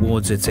hurtle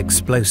towards its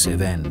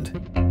explosive end.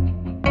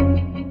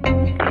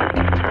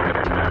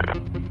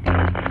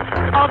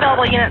 All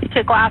available units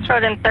to Glass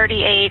Road and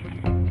 38.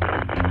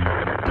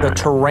 The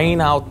terrain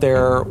out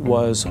there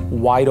was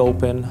wide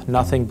open,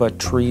 nothing but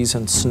trees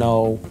and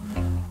snow.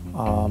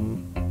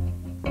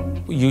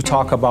 You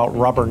talk about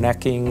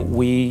rubbernecking.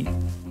 We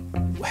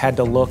had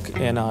to look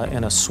in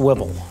a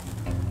swivel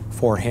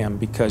for him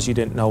because you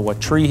didn't know what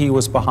tree he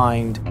was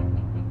behind,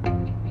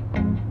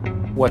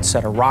 what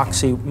set of rocks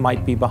he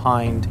might be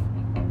behind.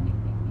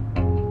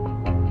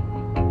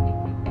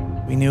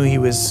 We knew he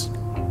was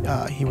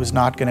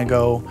not going to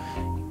go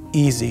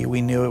easy.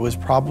 We knew it was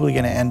probably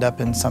going to end up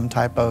in some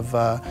type of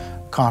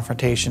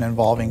confrontation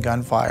involving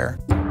gunfire.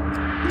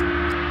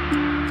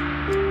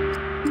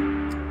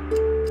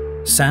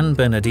 San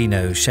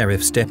Bernardino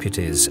Sheriff's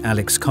deputies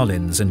Alex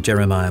Collins and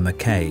Jeremiah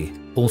McKay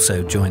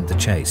also joined the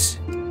chase.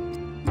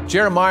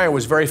 Jeremiah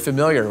was very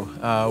familiar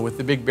with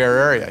the Big Bear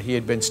area. He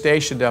had been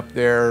stationed up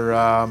there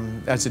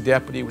as a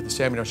deputy with the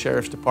San Bernardino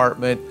Sheriff's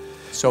Department,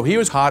 so he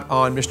was hot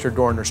on Mr.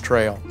 Dorner's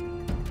trail.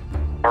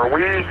 Are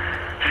we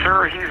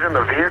sure he's in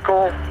the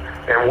vehicle?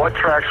 And what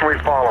tracks are we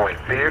following,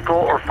 vehicle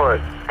or foot?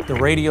 The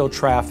radio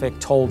traffic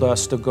told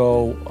us to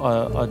go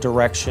a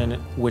direction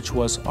which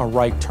was a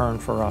right turn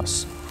for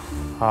us.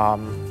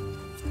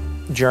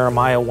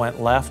 Jeremiah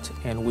went left,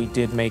 and we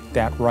did make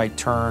that right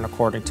turn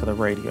according to the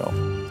radio.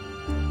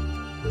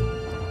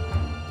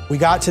 We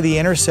got to the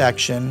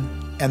intersection,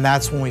 and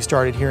that's when we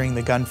started hearing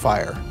the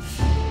gunfire.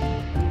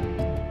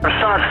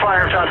 Shots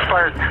fired,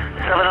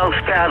 7 Oaks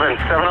Cabin,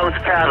 7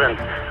 Oaks Cabin.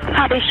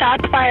 Copy,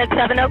 shots fired,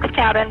 7 Oaks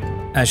Cabin.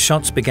 As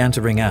shots began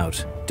to ring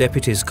out,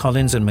 deputies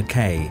Collins and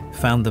McKay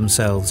found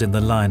themselves in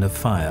the line of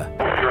fire.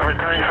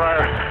 Returning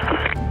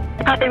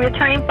fire. Copy,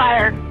 returning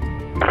fire.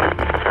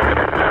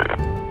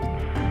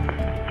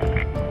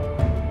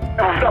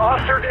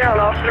 Officer down,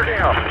 officer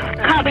down.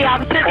 Copy,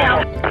 officer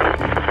down.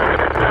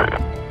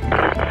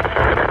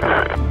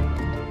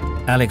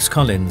 Alex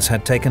Collins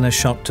had taken a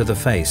shot to the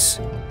face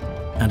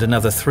and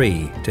another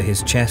 3 to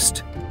his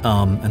chest,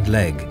 arm and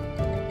leg.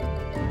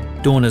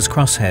 Dorner's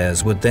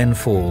crosshairs would then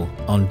fall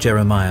on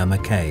Jeremiah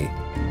McKay.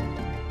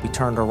 We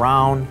turned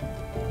around,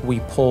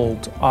 we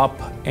pulled up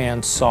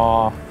and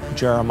saw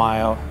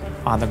Jeremiah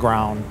on the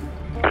ground.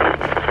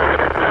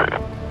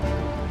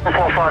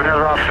 445,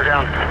 another officer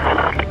down.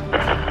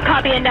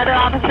 Copy, another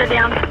officer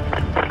down.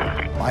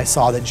 I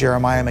saw that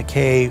Jeremiah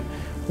McKay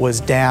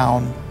was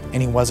down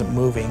and he wasn't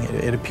moving.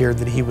 It appeared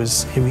that he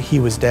was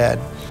dead.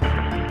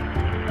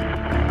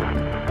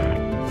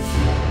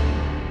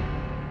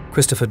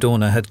 Christopher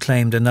Dorner had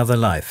claimed another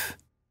life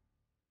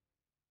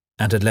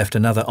and had left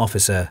another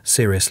officer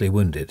seriously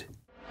wounded.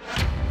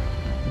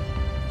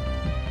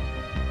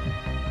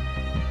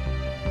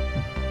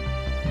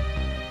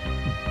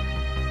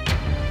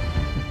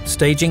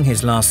 Staging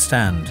his last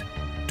stand,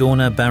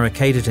 Dorner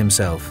barricaded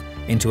himself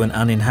into an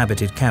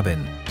uninhabited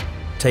cabin,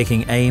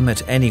 taking aim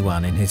at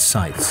anyone in his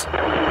sights.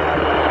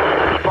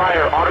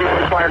 Fire,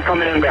 automatic fire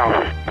coming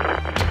inbound.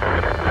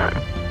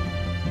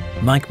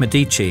 Mike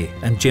Medici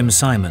and Jim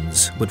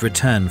Simons would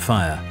return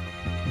fire.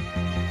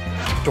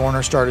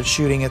 Dorner started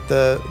shooting at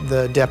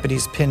the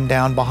deputies pinned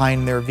down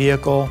behind their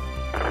vehicle.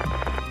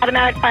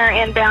 Automatic fire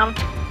inbound.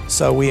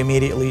 So we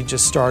immediately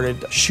just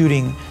started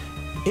shooting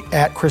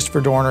at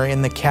Christopher Dorner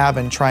in the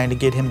cabin, trying to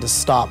get him to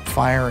stop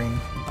firing.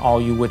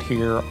 All you would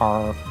hear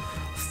are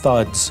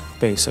thuds,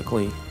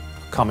 basically,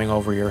 coming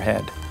over your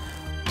head.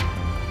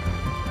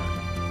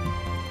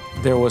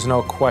 There was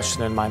no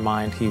question in my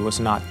mind he was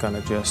not going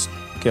to just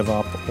give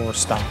up or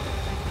stop.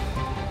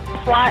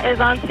 SWAT is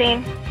on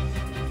scene.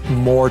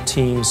 More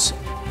teams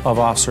of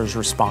officers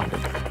responded.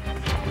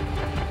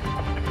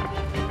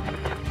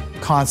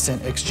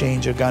 Constant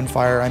exchange of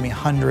gunfire. I mean,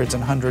 hundreds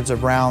and hundreds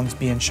of rounds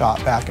being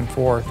shot back and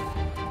forth.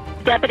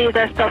 Deputies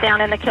are still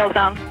down in the kill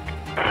zone.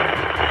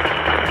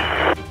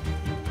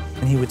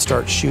 And he would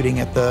start shooting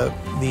at the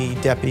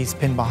deputies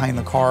pinned behind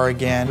the car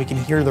again. We can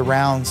hear the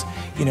rounds,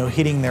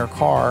 hitting their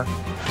car.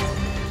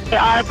 They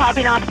are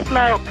popping off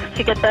smoke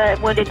to get the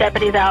wounded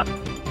deputies out.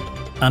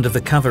 Under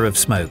the cover of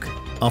smoke,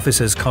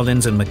 officers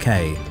Collins and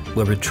McKay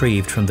were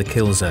retrieved from the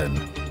kill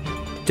zone.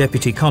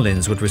 Deputy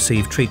Collins would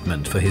receive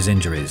treatment for his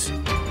injuries.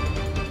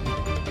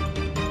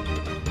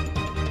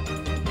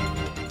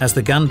 As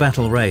the gun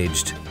battle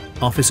raged,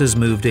 officers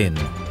moved in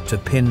to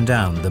pin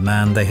down the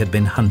man they had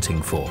been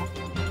hunting for.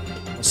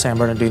 The San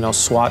Bernardino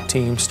SWAT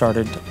team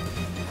started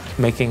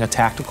making a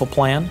tactical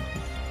plan.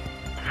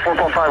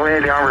 4.5, we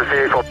need the armored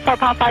vehicle.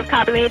 4.5,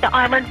 copy, we need the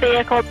armored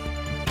vehicle.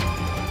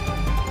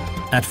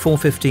 At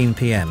 4:15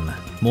 p.m.,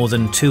 more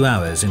than 2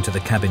 hours into the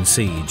cabin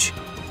siege,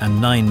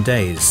 and 9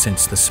 days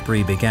since the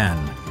spree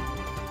began,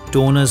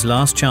 Dorner's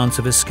last chance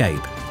of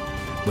escape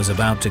was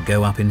about to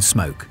go up in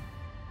smoke.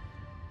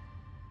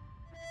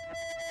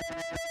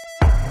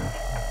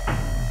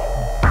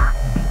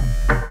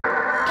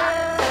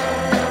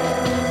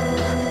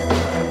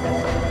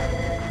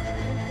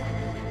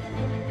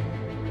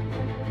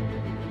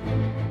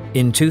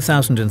 In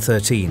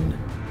 2013,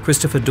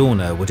 Christopher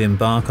Dorner would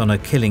embark on a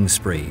killing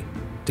spree,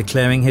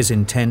 declaring his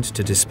intent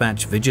to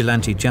dispatch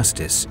vigilante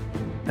justice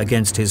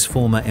against his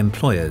former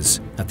employers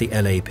at the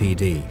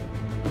LAPD.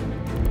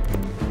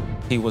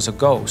 He was a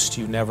ghost.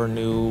 You never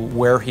knew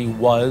where he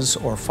was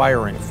or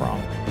firing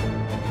from.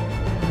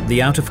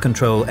 The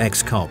out-of-control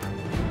ex-cop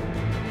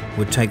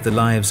would take the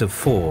lives of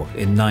 4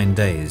 in 9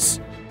 days,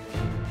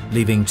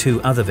 leaving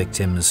 2 other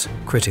victims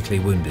critically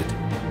wounded.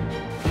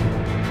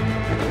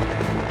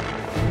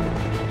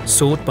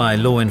 Sought by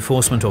law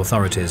enforcement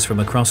authorities from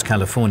across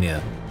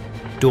California,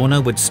 Dorner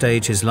would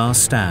stage his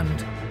last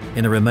stand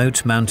in a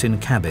remote mountain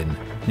cabin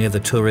near the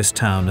tourist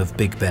town of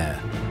Big Bear.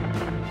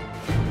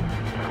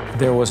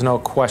 There was no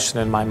question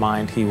in my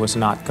mind he was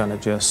not going to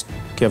just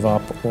give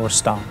up or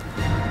stop.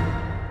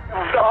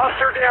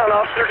 Officer down,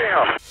 officer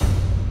down.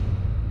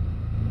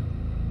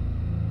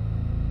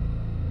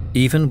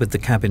 Even with the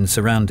cabin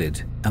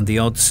surrounded and the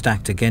odds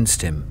stacked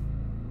against him,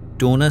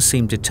 Dorner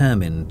seemed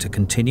determined to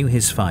continue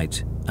his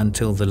fight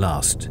until the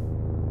last.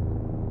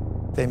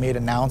 They made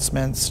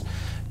announcements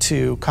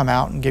to come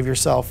out and give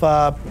yourself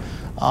up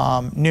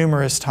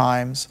numerous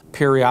times.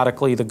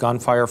 Periodically, the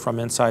gunfire from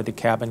inside the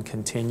cabin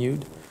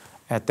continued.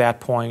 At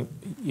that point,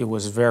 it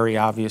was very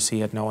obvious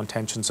he had no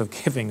intentions of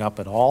giving up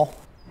at all.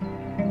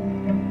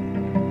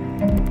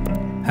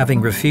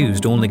 Having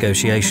refused all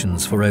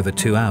negotiations for over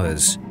 2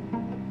 hours,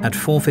 at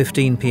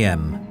 4:15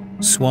 p.m.,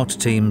 SWAT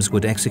teams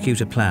would execute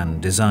a plan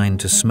designed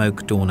to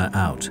smoke Dorner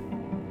out,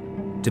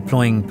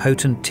 deploying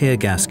potent tear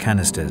gas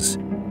canisters,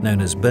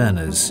 known as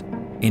burners,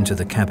 into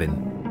the cabin.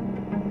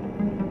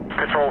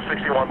 Control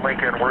 61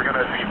 Lincoln, we're going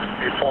to be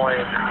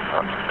deploying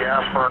a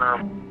gas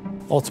burner.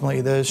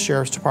 Ultimately, the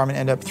sheriff's department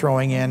ended up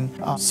throwing in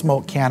a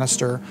smoke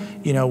canister,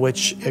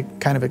 which it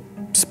kind of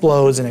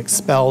explodes and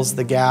expels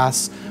the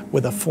gas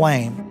with a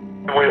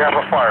flame. We have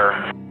a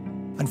fire.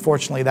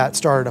 Unfortunately, that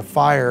started a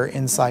fire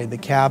inside the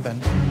cabin.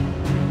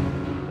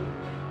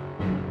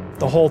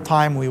 The whole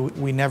time,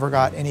 we never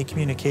got any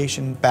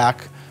communication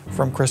back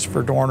from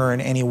Christopher Dorner in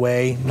any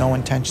way, no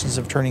intentions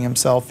of turning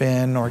himself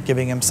in or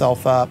giving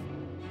himself up.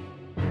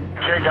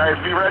 Okay, guys,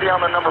 be ready on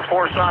the number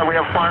 4 side. We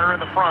have fire in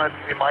the front.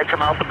 It might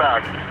come out the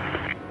back.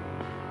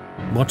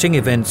 Watching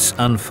events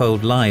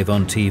unfold live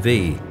on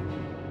TV,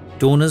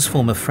 Dorner's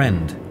former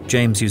friend,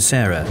 James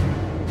Usera,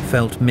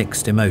 felt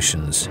mixed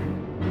emotions.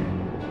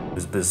 It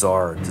was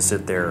bizarre to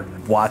sit there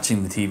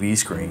watching the TV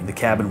screen. The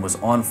cabin was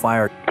on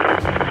fire.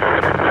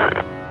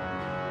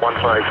 One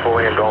side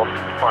fully engulfed,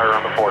 fire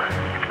on the 4.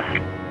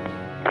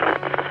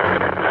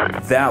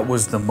 That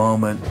was the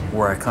moment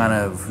where I kind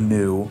of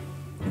knew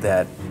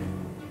that,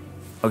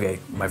 okay,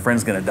 my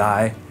friend's gonna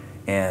die,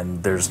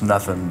 and there's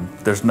nothing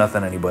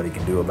anybody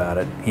can do about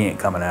it. He ain't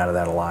coming out of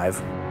that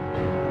alive.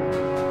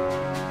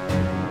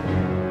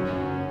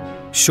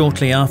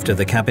 Shortly after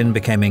the cabin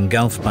became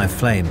engulfed by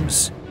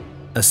flames,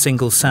 a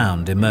single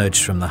sound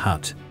emerged from the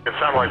hut. It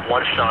sounded like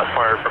one shot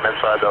fired from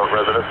inside the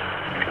residence.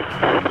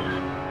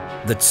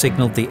 That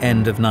signaled the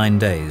end of 9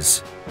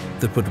 days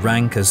that would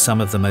rank as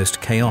some of the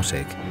most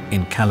chaotic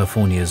in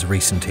California's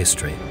recent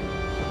history.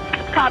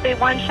 Copy,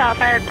 one shot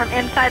fired from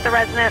inside the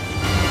residence.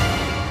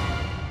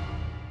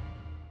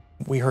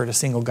 We heard a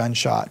single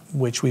gunshot,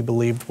 which we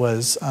believed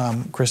was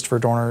Christopher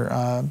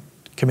Dorner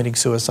committing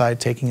suicide,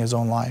 taking his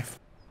own life.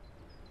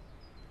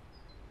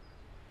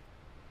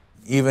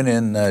 Even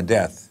in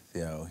death,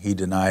 he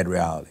denied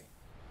reality.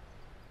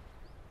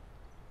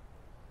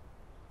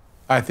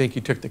 I think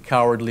he took the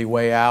cowardly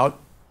way out.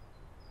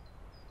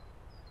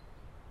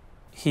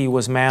 He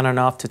was man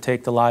enough to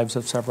take the lives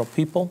of several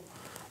people,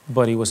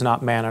 but he was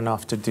not man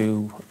enough to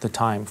do the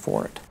time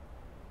for it.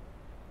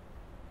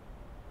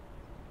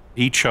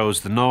 He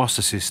chose the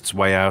narcissist's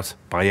way out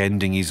by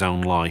ending his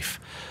own life.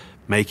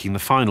 Making the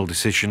final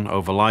decision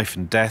over life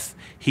and death,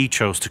 he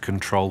chose to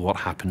control what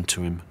happened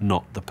to him,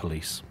 not the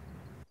police.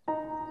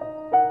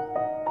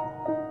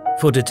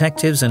 For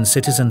detectives and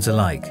citizens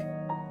alike,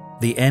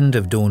 the end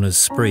of Dorner's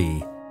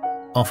spree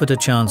offered a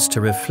chance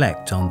to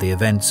reflect on the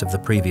events of the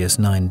previous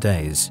 9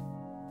 days.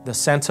 The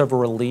sense of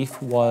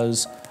relief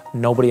was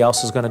nobody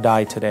else is going to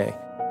die today.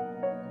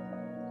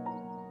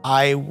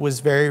 I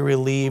was very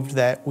relieved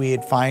that we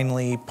had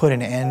finally put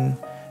an end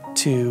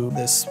to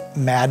this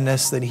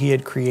madness that he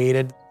had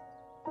created.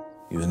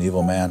 He was an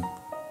evil man.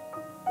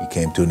 He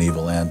came to an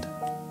evil end,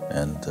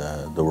 and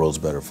the world's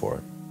better for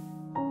it.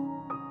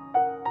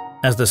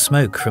 As the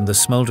smoke from the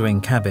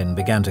smouldering cabin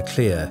began to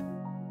clear,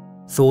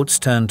 thoughts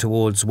turned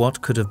towards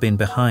what could have been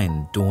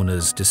behind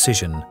Dorner's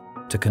decision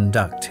to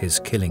conduct his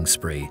killing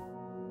spree.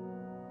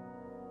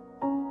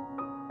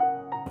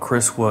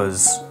 Chris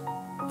was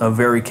a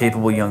very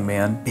capable young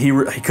man. He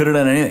could have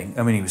done anything.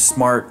 I mean, he was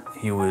smart,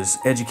 he was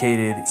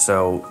educated,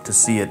 so to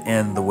see it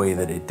end the way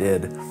that it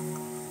did,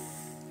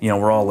 you know,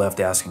 we're all left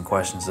asking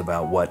questions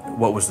about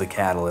what was the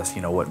catalyst,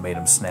 you know, what made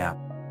him snap.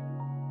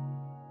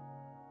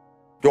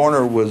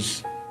 Dorner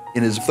was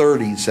in his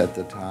 30s at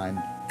the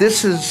time.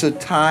 This is a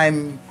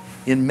time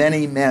in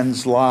many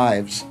men's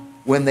lives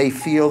when they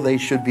feel they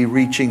should be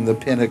reaching the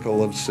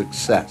pinnacle of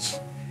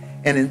success.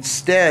 And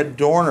instead,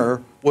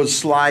 Dorner was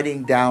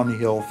sliding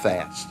downhill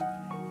fast.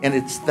 And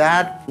it's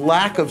that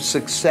lack of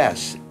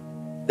success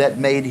that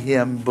made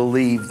him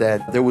believe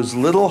that there was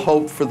little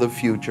hope for the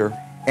future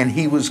and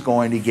he was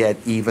going to get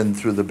even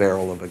through the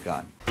barrel of a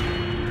gun.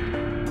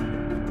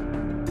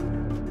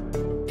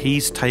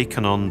 He's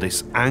taken on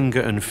this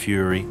anger and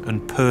fury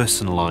and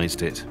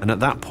personalised it. And at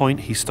that point,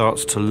 he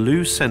starts to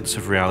lose sense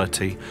of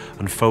reality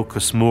and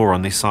focus more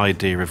on this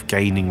idea of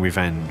gaining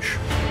revenge.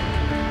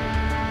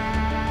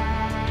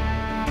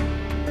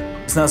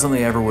 It's not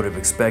something I ever would have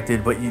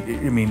expected, but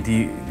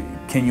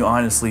can you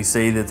honestly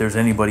say that there's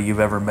anybody you've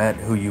ever met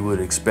who you would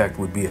expect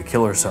would be a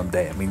killer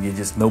someday? I mean,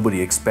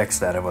 nobody expects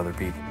that of other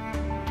people.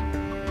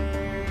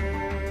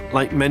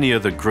 Like many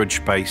other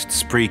grudge-based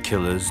spree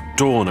killers,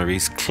 Dorner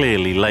is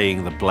clearly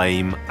laying the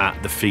blame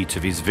at the feet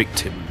of his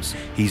victims.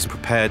 He's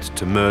prepared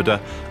to murder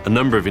a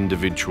number of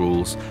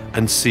individuals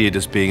and see it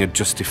as being a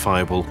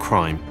justifiable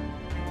crime.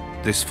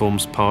 This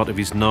forms part of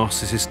his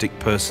narcissistic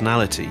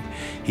personality.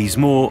 He's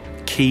more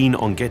keen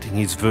on getting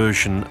his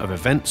version of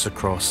events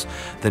across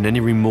than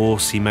any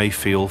remorse he may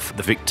feel for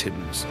the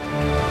victims.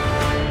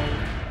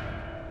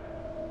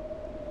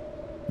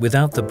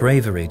 Without the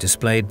bravery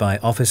displayed by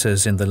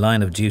officers in the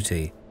line of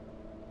duty,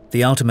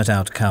 the ultimate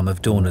outcome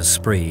of Dorner's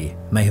spree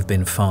may have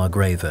been far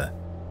graver.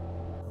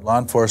 Law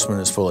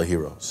enforcement is full of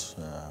heroes.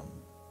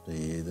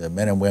 The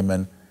men and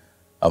women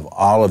of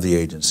all of the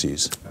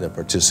agencies that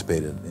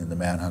participated in the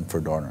manhunt for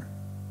Dorner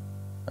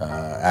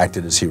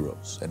acted as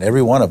heroes. And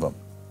every one of them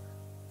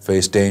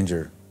faced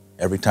danger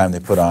every time they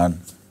put on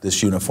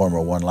this uniform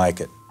or one like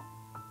it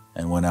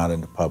and went out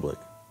into public.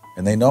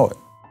 And they know it.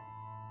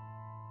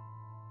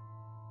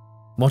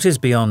 What is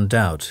beyond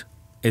doubt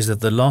is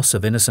that the loss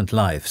of innocent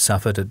life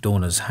suffered at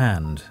Dorner's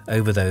hand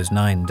over those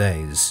 9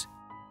 days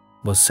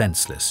was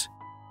senseless.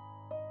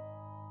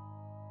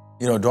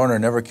 You know, Dorner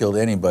never killed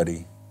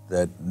anybody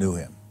that knew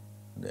him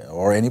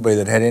or anybody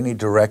that had any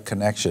direct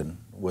connection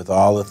with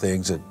all the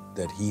things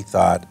that he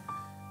thought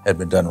had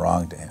been done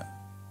wrong to him.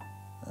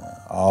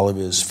 All of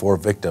his 4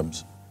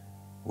 victims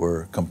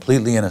were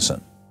completely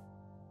innocent.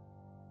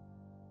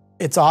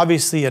 It's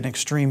obviously an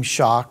extreme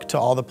shock to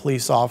all the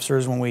police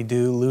officers when we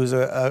do lose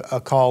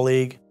a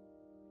colleague.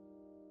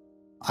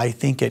 I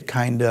think it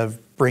kind of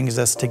brings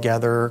us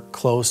together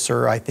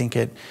closer. I think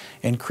it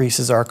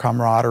increases our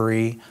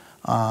camaraderie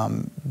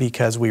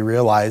because we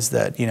realize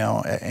that, you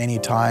know, at any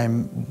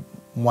time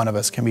one of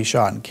us can be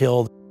shot and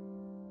killed.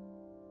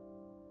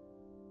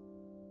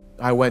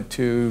 I went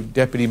to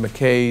Deputy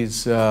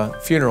McKay's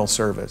funeral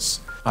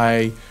service.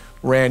 I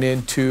ran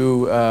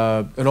into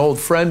an old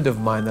friend of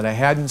mine that I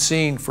hadn't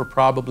seen for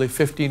probably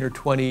 15 or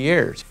 20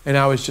 years. And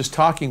I was just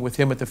talking with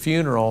him at the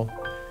funeral,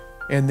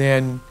 and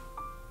then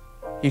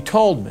he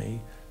told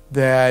me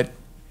that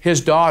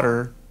his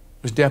daughter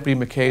was Deputy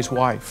McKay's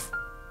wife.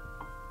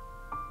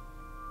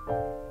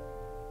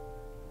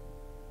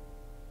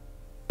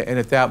 And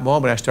at that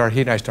moment,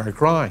 he and I started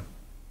crying.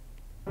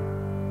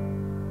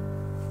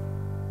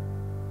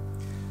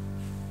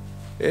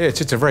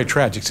 It's a very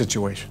tragic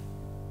situation.